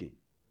self-seeking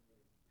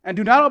and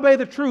do not obey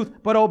the truth,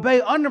 but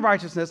obey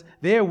unrighteousness,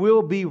 there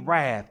will be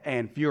wrath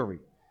and fury.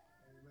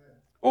 Amen.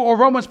 Or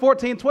Romans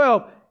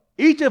 14:12,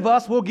 each of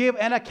us will give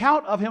an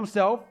account of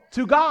himself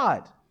to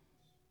God.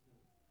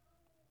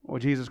 Or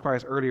Jesus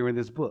Christ earlier in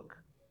this book,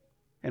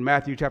 in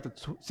Matthew chapter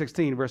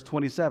 16, verse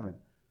 27,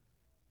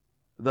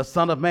 the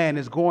Son of Man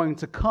is going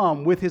to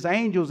come with his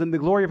angels in the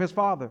glory of his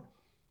Father.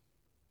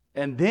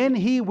 And then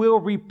he will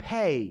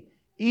repay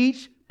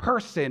each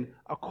person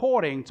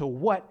according to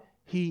what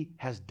he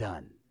has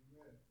done.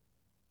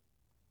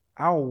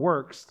 Our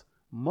works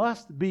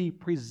must be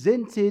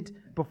presented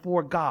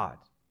before God,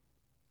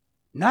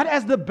 not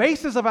as the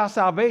basis of our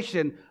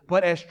salvation,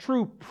 but as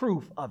true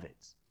proof of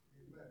it.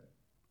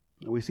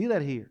 And we see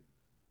that here.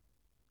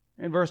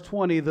 In verse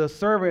 20, the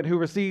servant who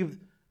received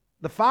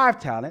the 5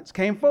 talents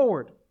came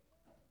forward,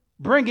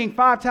 bringing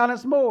 5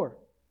 talents more,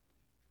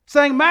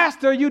 saying,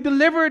 Master, you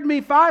delivered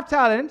me 5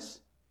 talents.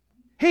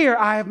 Here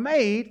I have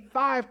made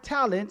 5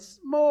 talents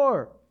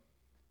more.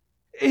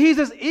 He's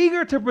as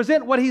eager to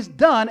present what he's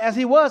done as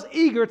he was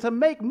eager to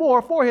make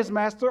more for his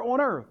master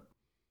on earth.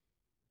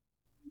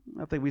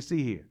 I think we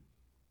see here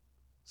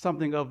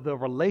something of the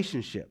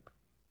relationship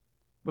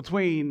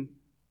between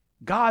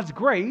God's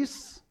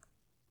grace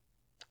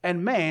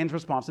and man's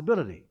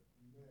responsibility.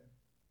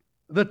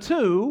 The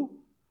two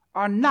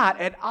are not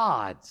at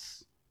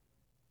odds.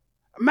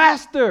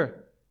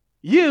 Master,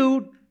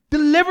 you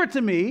delivered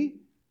to me,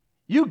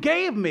 you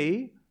gave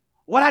me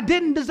what I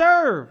didn't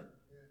deserve.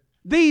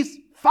 These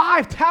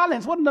 5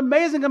 talents, what an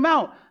amazing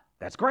amount.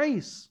 That's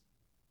grace.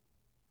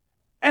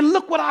 And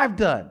look what I've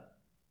done.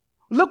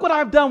 Look what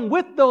I've done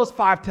with those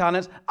 5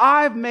 talents.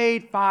 I've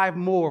made 5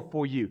 more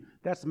for you.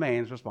 That's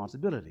man's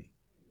responsibility.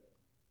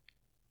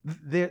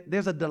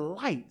 There's a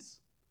delight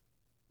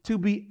to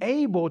be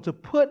able to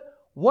put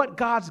what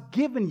God's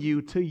given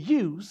you to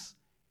use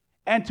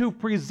and to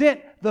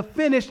present the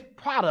finished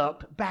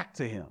product back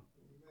to him.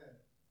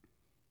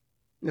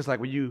 It's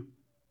like when you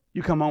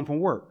come home from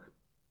work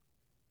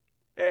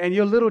and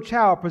your little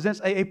child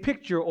presents a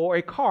picture or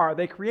a card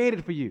they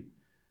created for you.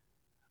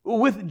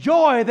 With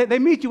joy, they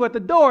meet you at the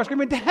door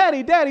screaming,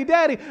 Daddy, Daddy,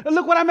 Daddy,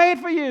 look what I made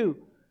for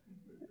you.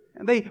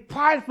 And they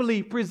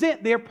pridefully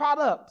present their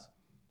product.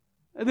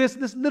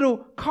 This little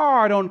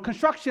card on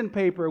construction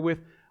paper with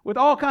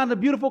all kinds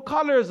of beautiful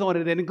colors on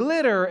it and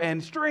glitter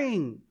and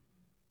string.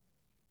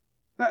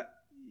 Now,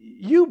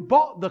 you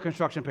bought the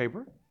construction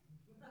paper.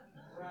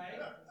 Right.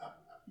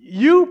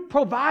 You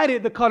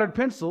provided the colored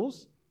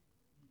pencils.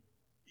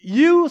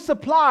 You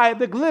supplied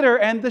the glitter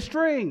and the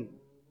string.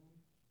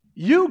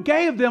 You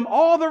gave them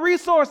all the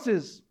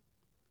resources.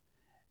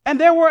 And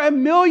there were a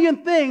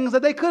million things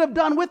that they could have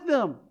done with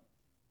them.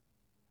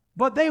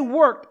 But they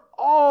worked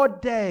all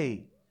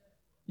day,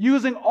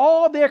 using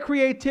all their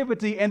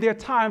creativity and their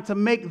time to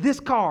make this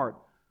card,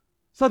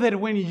 so that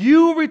when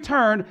you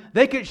return,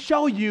 they could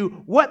show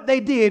you what they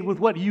did with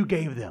what you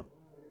gave them.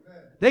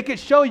 They could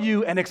show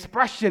you an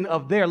expression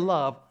of their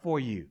love for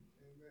you.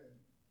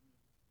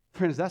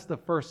 Friends, that's the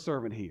first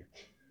servant here.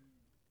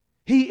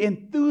 He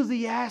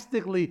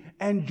enthusiastically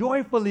and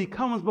joyfully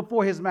comes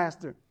before his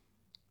master.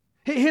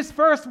 His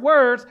first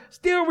words,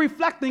 still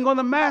reflecting on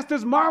the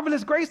master's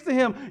marvelous grace to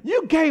him.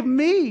 You gave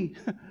me,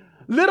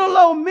 little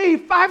old me,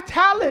 5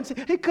 talents.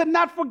 He could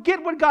not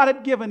forget what God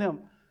had given him.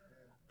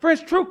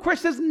 Friends, true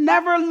Christians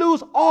never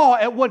lose awe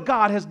at what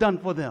God has done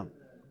for them.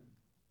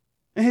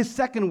 And his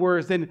second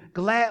words, then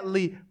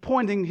gladly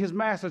pointing his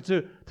master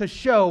to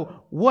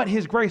show what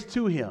his grace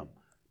to him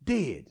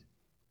did.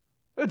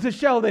 To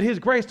show that his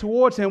grace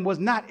towards him was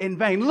not in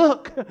vain.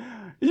 Look,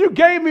 you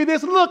gave me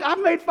this. Look, I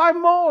made 5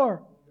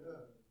 more.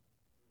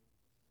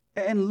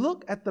 And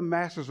look at the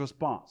master's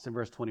response in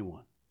verse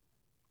 21.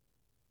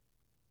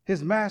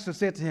 His master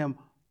said to him,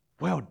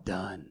 well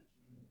done,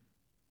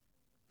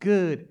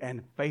 good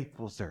and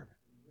faithful servant.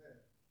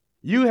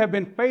 You have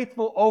been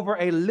faithful over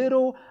a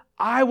little.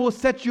 I will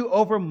set you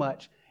over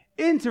much.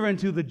 Enter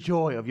into the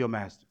joy of your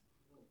master.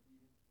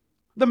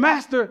 The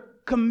master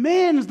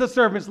commends the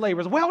servant's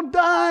labors. Well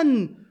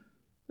done,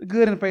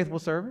 good and faithful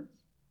servant.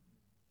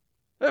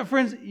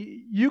 Friends,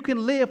 you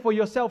can live for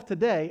yourself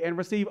today and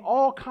receive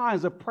all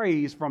kinds of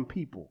praise from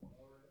people.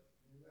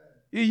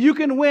 You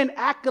can win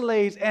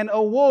accolades and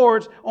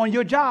awards on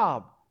your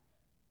job.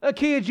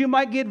 Kids, you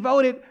might get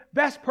voted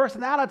best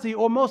personality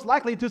or most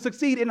likely to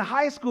succeed in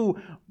high school,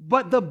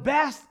 but the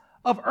best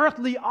of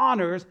earthly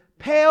honors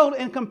paled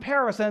in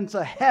comparison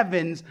to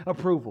heaven's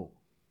approval.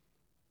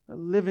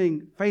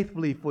 Living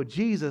faithfully for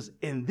Jesus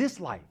in this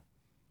life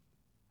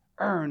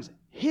earns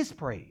his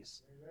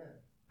praise. Amen.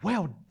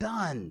 Well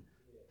done,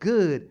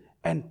 good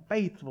and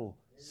faithful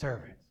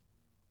servant.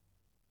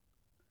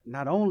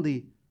 Not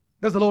only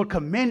does the Lord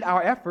commend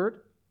our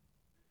effort,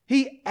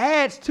 he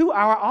adds to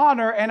our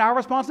honor and our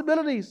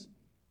responsibilities.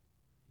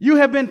 You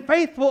have been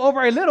faithful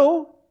over a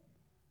little,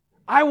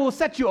 I will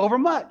set you over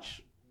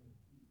much.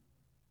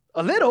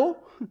 A little?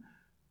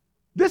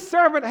 This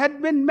servant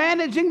had been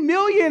managing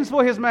millions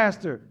for his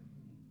master.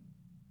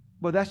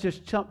 But that's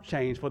just chump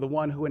change for the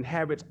one who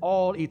inhabits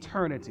all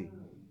eternity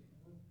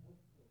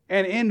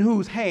and in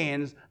whose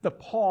hands the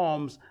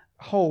palms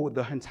hold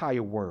the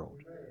entire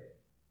world.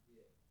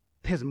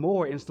 There's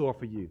more in store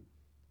for you.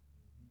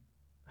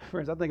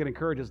 Friends, I think it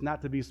encourages us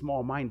not to be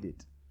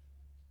small-minded.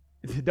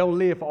 Don't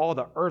live for all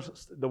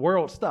the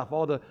world stuff,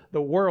 all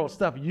the world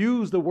stuff.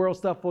 Use the world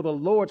stuff for the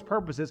Lord's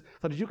purposes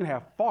so that you can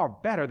have far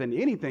better than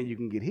anything you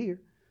can get here.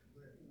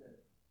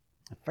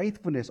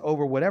 Faithfulness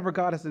over whatever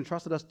God has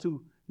entrusted us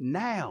to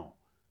now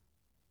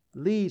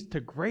leads to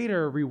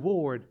greater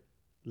reward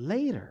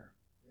later.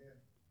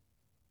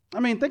 I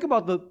mean, think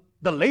about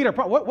the later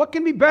part. What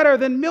can be better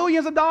than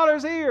millions of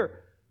dollars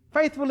here?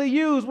 Faithfully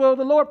used. Well,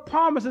 the Lord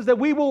promises that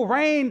we will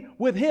reign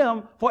with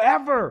him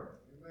forever.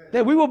 Amen.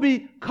 That we will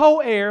be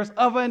co-heirs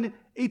of an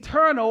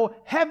eternal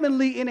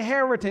heavenly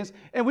inheritance,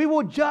 and we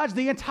will judge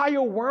the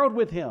entire world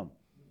with him.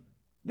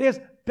 There's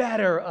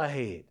better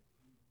ahead.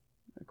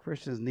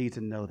 Christians need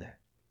to know that.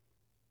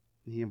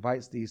 He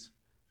invites this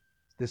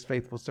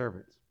faithful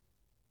servant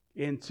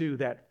into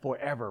that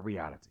forever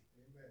reality.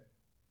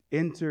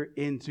 Amen. Enter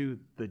into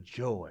the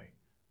joy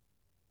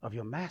of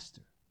your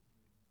master.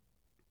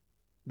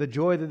 The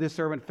joy that this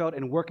servant felt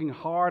in working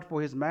hard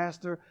for his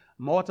master,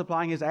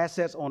 multiplying his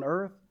assets on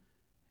earth,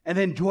 and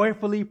then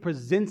joyfully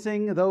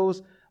presenting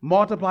those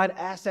multiplied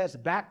assets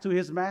back to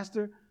his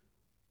master.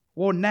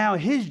 Well, now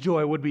his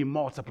joy would be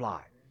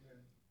multiplied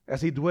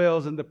as he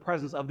dwells in the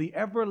presence of the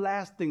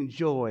everlasting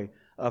joy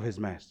of his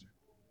master.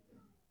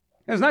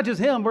 And it's not just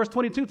him. Verse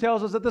 22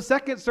 tells us that the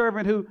second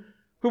servant who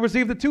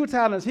received the 2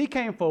 talents, he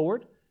came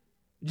forward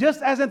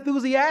just as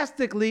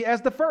enthusiastically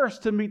as the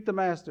first to meet the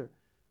master.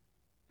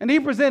 And he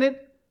presented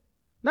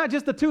not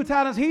just the 2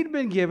 talents he'd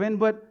been given,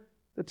 but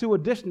the 2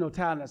 additional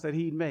talents that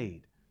he'd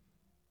made.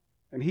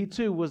 And he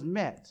too was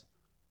met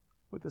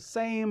with the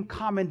same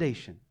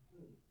commendation.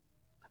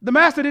 The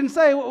master didn't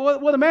say, well,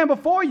 the man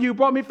before you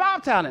brought me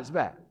 5 talents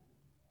back.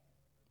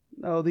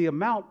 No, the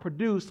amount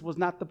produced was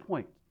not the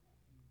point,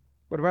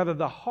 but rather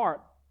the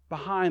heart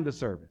behind the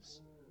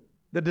service.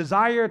 The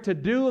desire to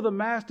do the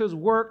master's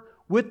work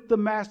with the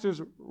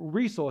master's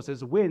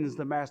resources wins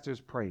the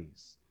master's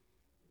praise.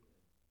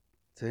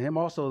 To him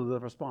also the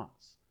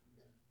response,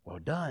 well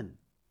done,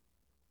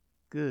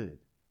 good,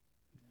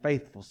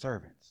 faithful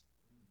servants.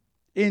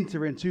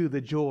 Enter into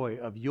the joy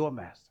of your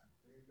master.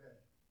 Amen.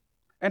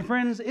 And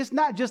friends, it's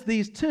not just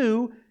these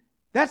 2.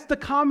 That's the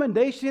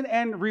commendation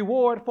and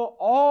reward for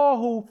all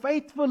who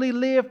faithfully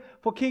live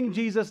for King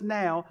Jesus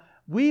now.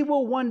 We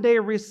will one day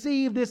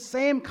receive this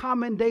same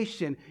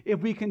commendation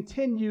if we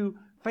continue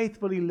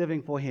faithfully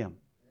living for him.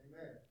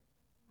 Amen.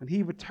 When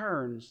he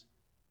returns,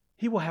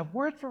 he will have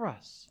word for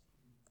us.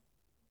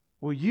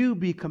 Will you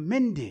be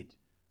commended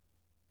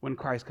when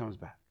Christ comes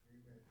back?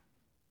 Amen.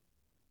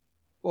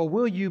 Or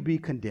will you be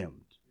condemned?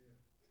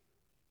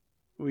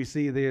 We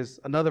see there's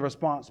another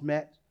response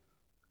met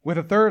with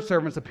a third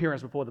servant's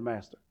appearance before the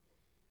master.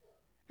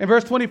 In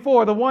verse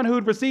 24, the one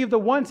who'd received the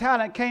 1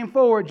 talent came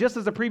forward just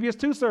as the previous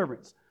 2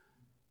 servants.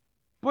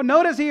 But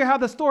notice here how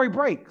the story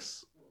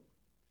breaks.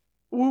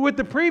 With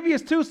the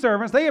previous 2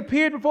 servants, they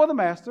appeared before the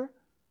master.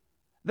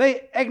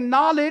 They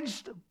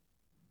acknowledged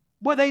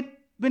what they'd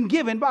been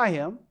given by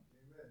him.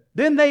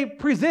 Then they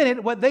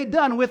presented what they'd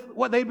done with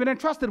what they'd been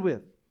entrusted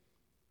with.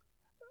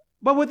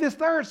 But with this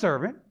 3rd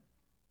servant,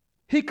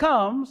 he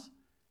comes,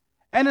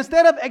 and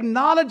instead of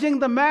acknowledging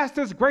the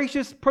master's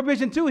gracious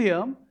provision to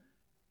him,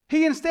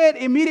 he instead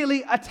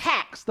immediately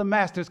attacks the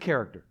master's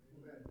character.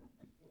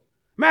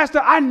 Master,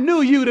 I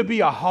knew you to be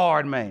a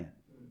hard man,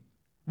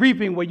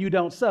 reaping where you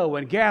don't sow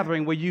and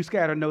gathering where you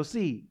scatter no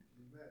seed.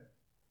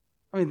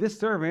 I mean, this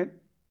servant,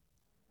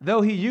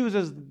 though he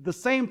uses the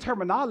same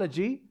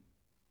terminology,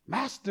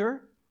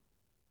 master,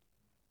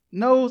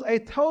 knows a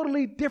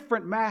totally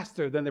different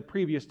master than the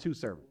previous 2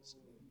 servants.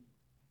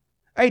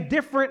 A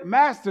different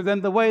master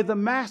than the way the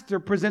master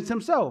presents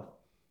himself,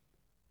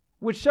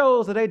 which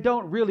shows that they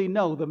don't really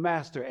know the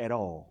master at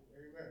all.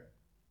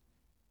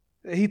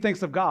 Amen. He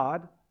thinks of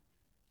God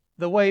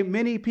the way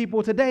many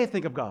people today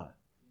think of God,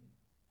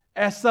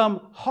 as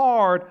some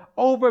hard,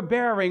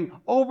 overbearing,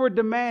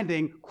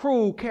 over-demanding,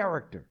 cruel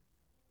character.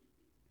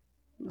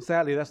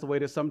 Sadly, that's the way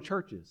that some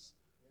churches,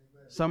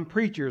 some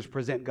preachers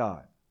present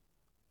God.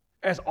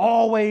 As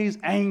always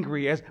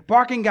angry, as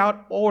barking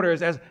out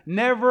orders, as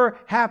never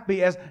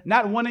happy, as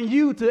not wanting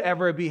you to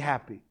ever be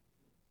happy.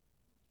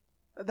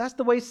 That's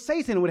the way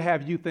Satan would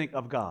have you think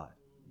of God.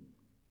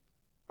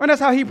 And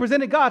that's how he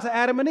presented God to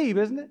Adam and Eve,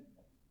 isn't it?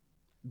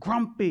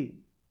 Grumpy,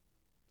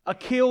 a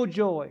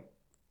killjoy,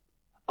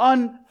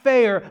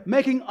 unfair,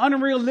 making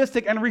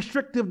unrealistic and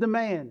restrictive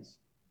demands.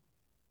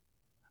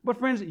 But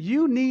friends,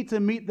 you need to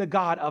meet the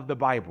God of the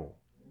Bible.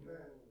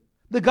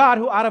 The God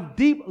who, out of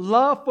deep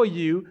love for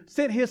you,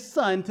 sent his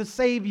son to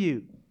save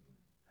you.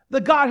 The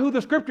God who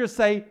the scriptures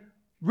say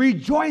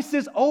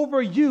rejoices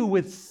over you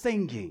with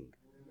singing.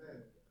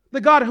 Amen.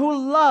 The God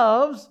who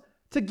loves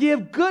to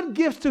give good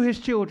gifts to his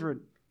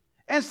children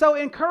and so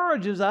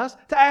encourages us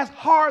to ask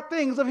hard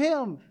things of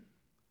him.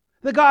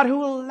 The God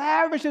who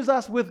lavishes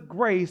us with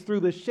grace through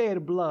the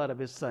shed blood of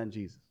his son,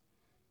 Jesus.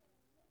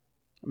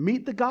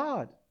 Meet the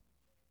God,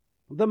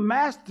 the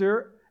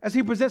master, as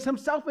he presents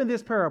himself in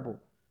this parable.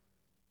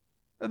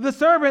 The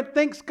servant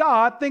thinks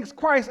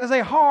Christ as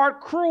a hard,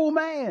 cruel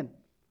man.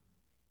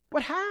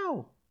 But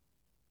how?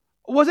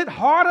 Was it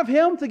hard of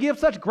him to give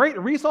such great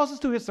resources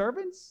to his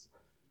servants?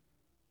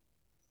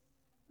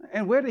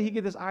 And where did he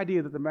get this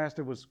idea that the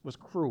master was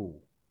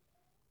cruel?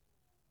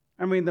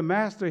 I mean, the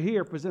master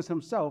here presents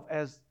himself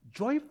as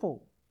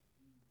joyful.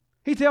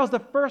 He tells the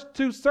first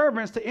 2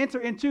 servants to enter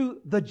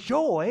into the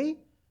joy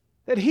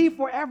that he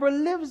forever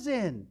lives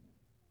in.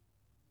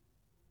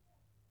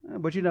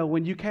 But you know,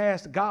 when you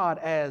cast God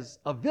as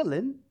a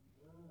villain,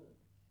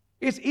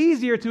 it's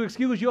easier to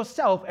excuse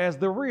yourself as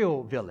the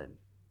real villain.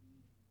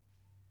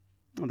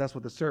 And that's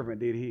what the servant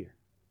did here.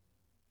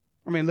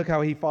 I mean, look how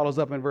he follows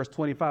up in verse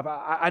 25.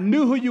 I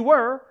knew who you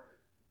were,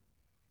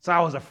 so I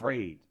was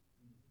afraid.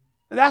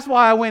 And that's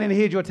why I went and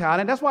hid your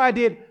talent. That's why I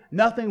did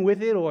nothing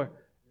with it or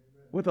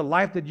with the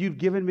life that you've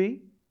given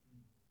me.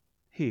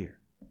 Here,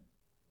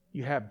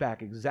 you have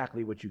back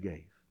exactly what you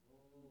gave.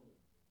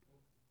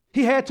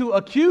 He had to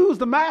accuse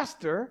the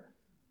master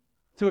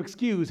to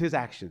excuse his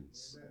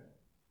actions.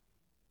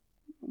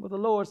 But the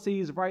Lord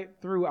sees right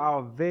through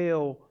our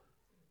veil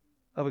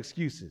of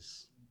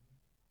excuses.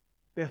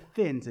 They're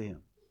thin to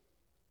him.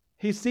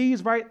 He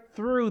sees right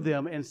through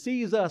them and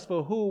sees us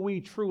for who we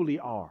truly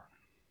are.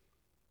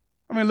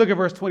 I mean, look at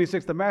verse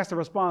 26. The master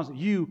responds,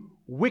 "You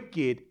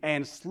wicked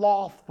and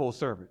slothful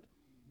servant."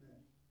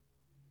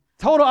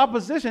 Total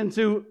opposition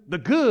to the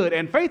good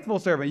and faithful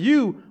servant.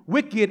 You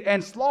wicked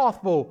and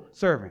slothful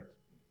servant.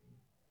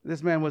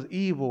 This man was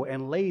evil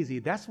and lazy.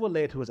 That's what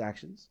led to his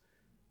actions.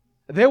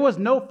 There was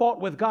no fault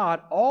with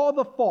God. All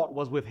the fault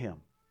was with him.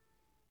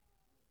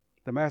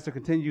 The master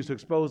continues to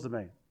expose the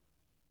man.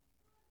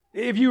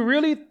 If you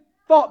really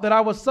thought that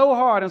I was so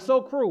hard and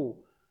so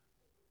cruel,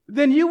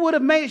 then you would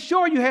have made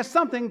sure you had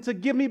something to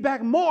give me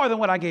back more than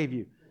what I gave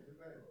you.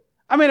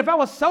 I mean, if I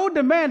was so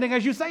demanding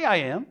as you say I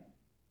am,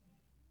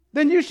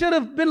 then you should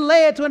have been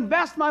led to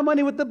invest my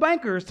money with the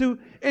bankers to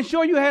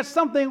ensure you had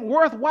something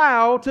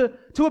worthwhile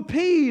to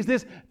appease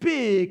this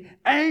big,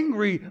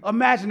 angry,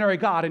 imaginary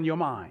God in your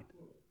mind.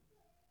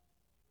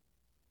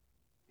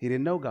 He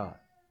didn't know God.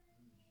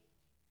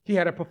 He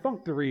had a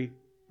perfunctory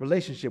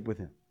relationship with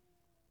him.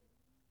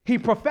 He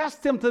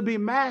professed him to be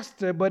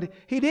master, but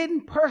he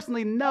didn't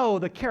personally know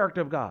the character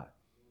of God.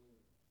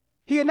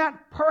 He had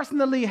not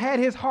personally had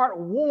his heart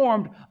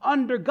warmed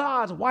under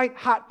God's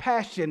white-hot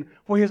passion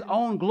for his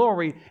own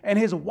glory and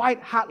his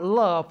white-hot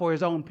love for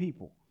his own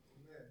people.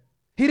 Amen.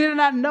 He did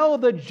not know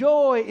the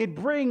joy it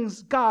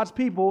brings God's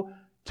people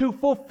to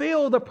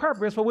fulfill the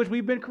purpose for which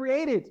we've been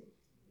created,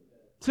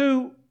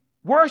 to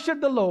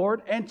worship the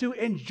Lord and to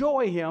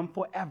enjoy him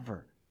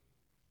forever.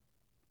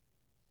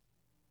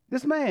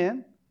 This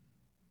man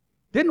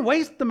didn't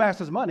waste the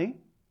master's money.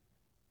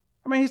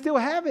 I mean, he still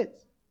have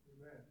it.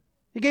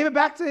 He gave it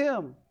back to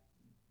him.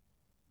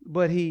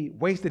 but he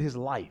wasted his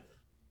life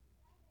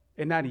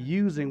in not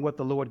using what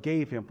the Lord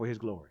gave him for his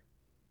glory.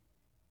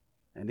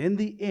 And in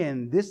the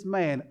end, this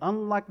man,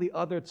 unlike the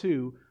other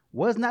two,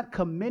 was not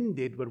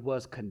commended, but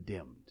was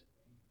condemned.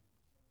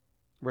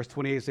 Verse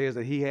 28 says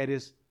that he had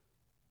his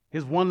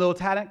one little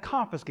talent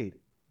confiscated.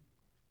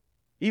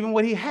 Even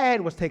what he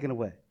had was taken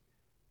away.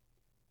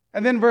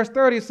 And then verse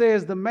 30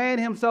 says, the man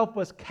himself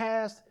was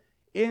cast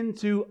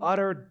into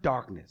utter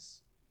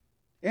darkness,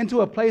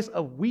 into a place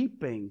of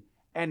weeping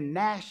and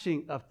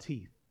gnashing of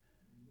teeth.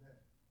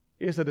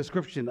 It's a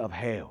description of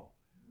hell,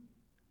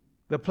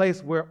 the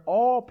place where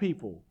all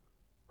people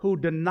who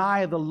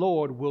deny the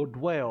Lord will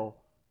dwell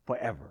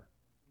forever.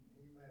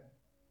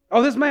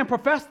 Oh, this man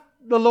professed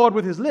the Lord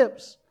with his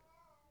lips,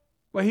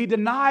 but he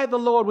denied the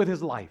Lord with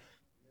his life.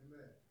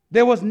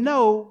 There was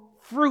no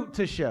fruit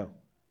to show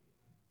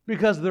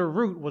because the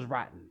root was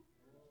rotten.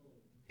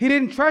 He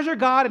didn't treasure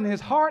God in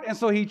his heart, and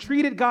so he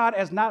treated God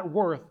as not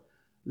worth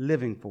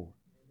living for.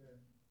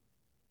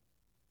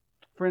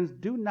 Friends,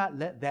 do not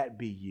let that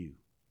be you.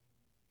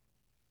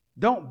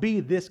 Don't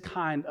be this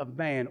kind of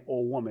man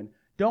or woman.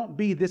 Don't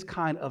be this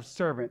kind of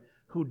servant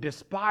who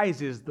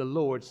despises the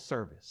Lord's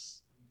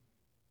service.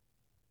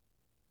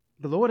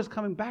 The Lord is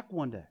coming back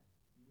one day.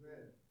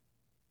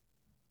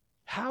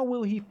 How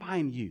will he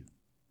find you?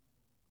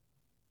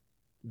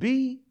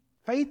 Be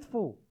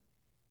faithful.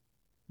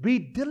 Be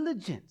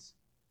diligent.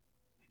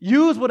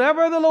 Use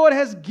whatever the Lord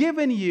has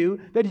given you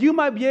that you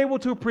might be able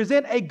to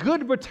present a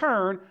good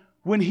return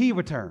when he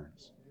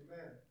returns.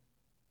 Amen.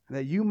 And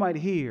that you might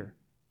hear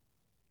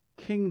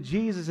King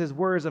Jesus'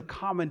 words of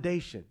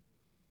commendation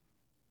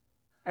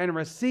and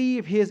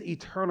receive his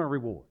eternal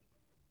reward.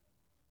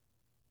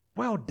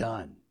 Well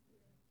done,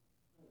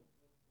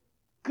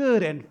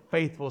 good and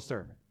faithful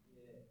servant.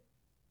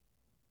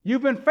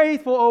 You've been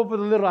faithful over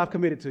the little I've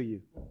committed to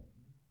you.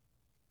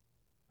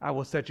 I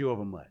will set you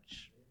over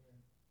much.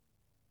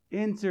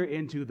 Enter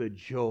into the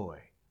joy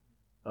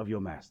of your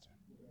master.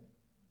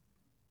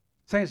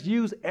 Saints,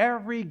 use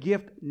every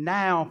gift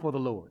now for the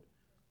Lord,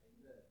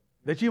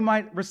 that you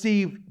might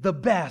receive the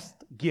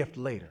best gift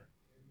later.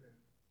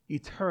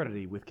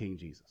 Eternity with King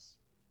Jesus.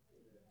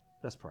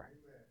 Let's pray.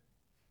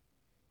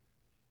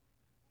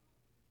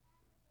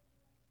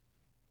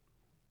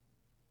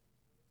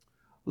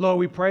 Lord,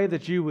 we pray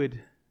that you would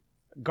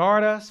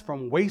guard us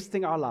from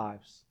wasting our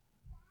lives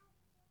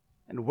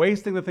and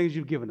wasting the things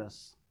you've given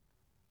us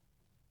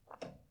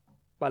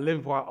by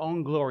living for our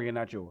own glory and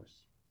not yours.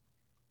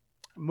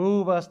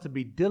 Move us to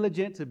be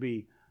diligent, to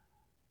be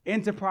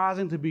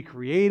enterprising, to be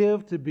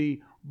creative, to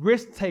be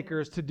risk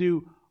takers, to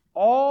do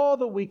all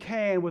that we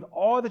can with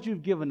all that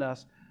you've given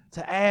us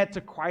to add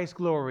to Christ's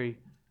glory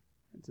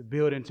and to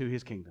build into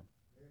his kingdom.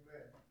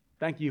 Amen.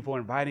 Thank you for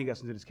inviting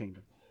us into this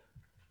kingdom.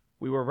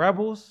 We were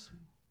rebels,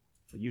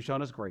 but you've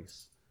shown us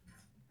grace.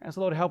 And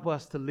so, Lord, help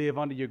us to live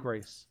under your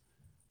grace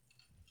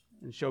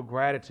and show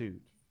gratitude.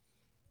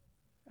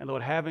 And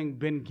Lord, having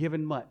been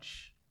given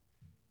much,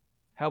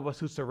 help us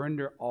to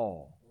surrender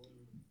all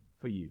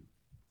for you.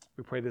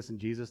 We pray this in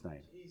Jesus'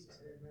 name.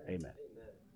 Amen.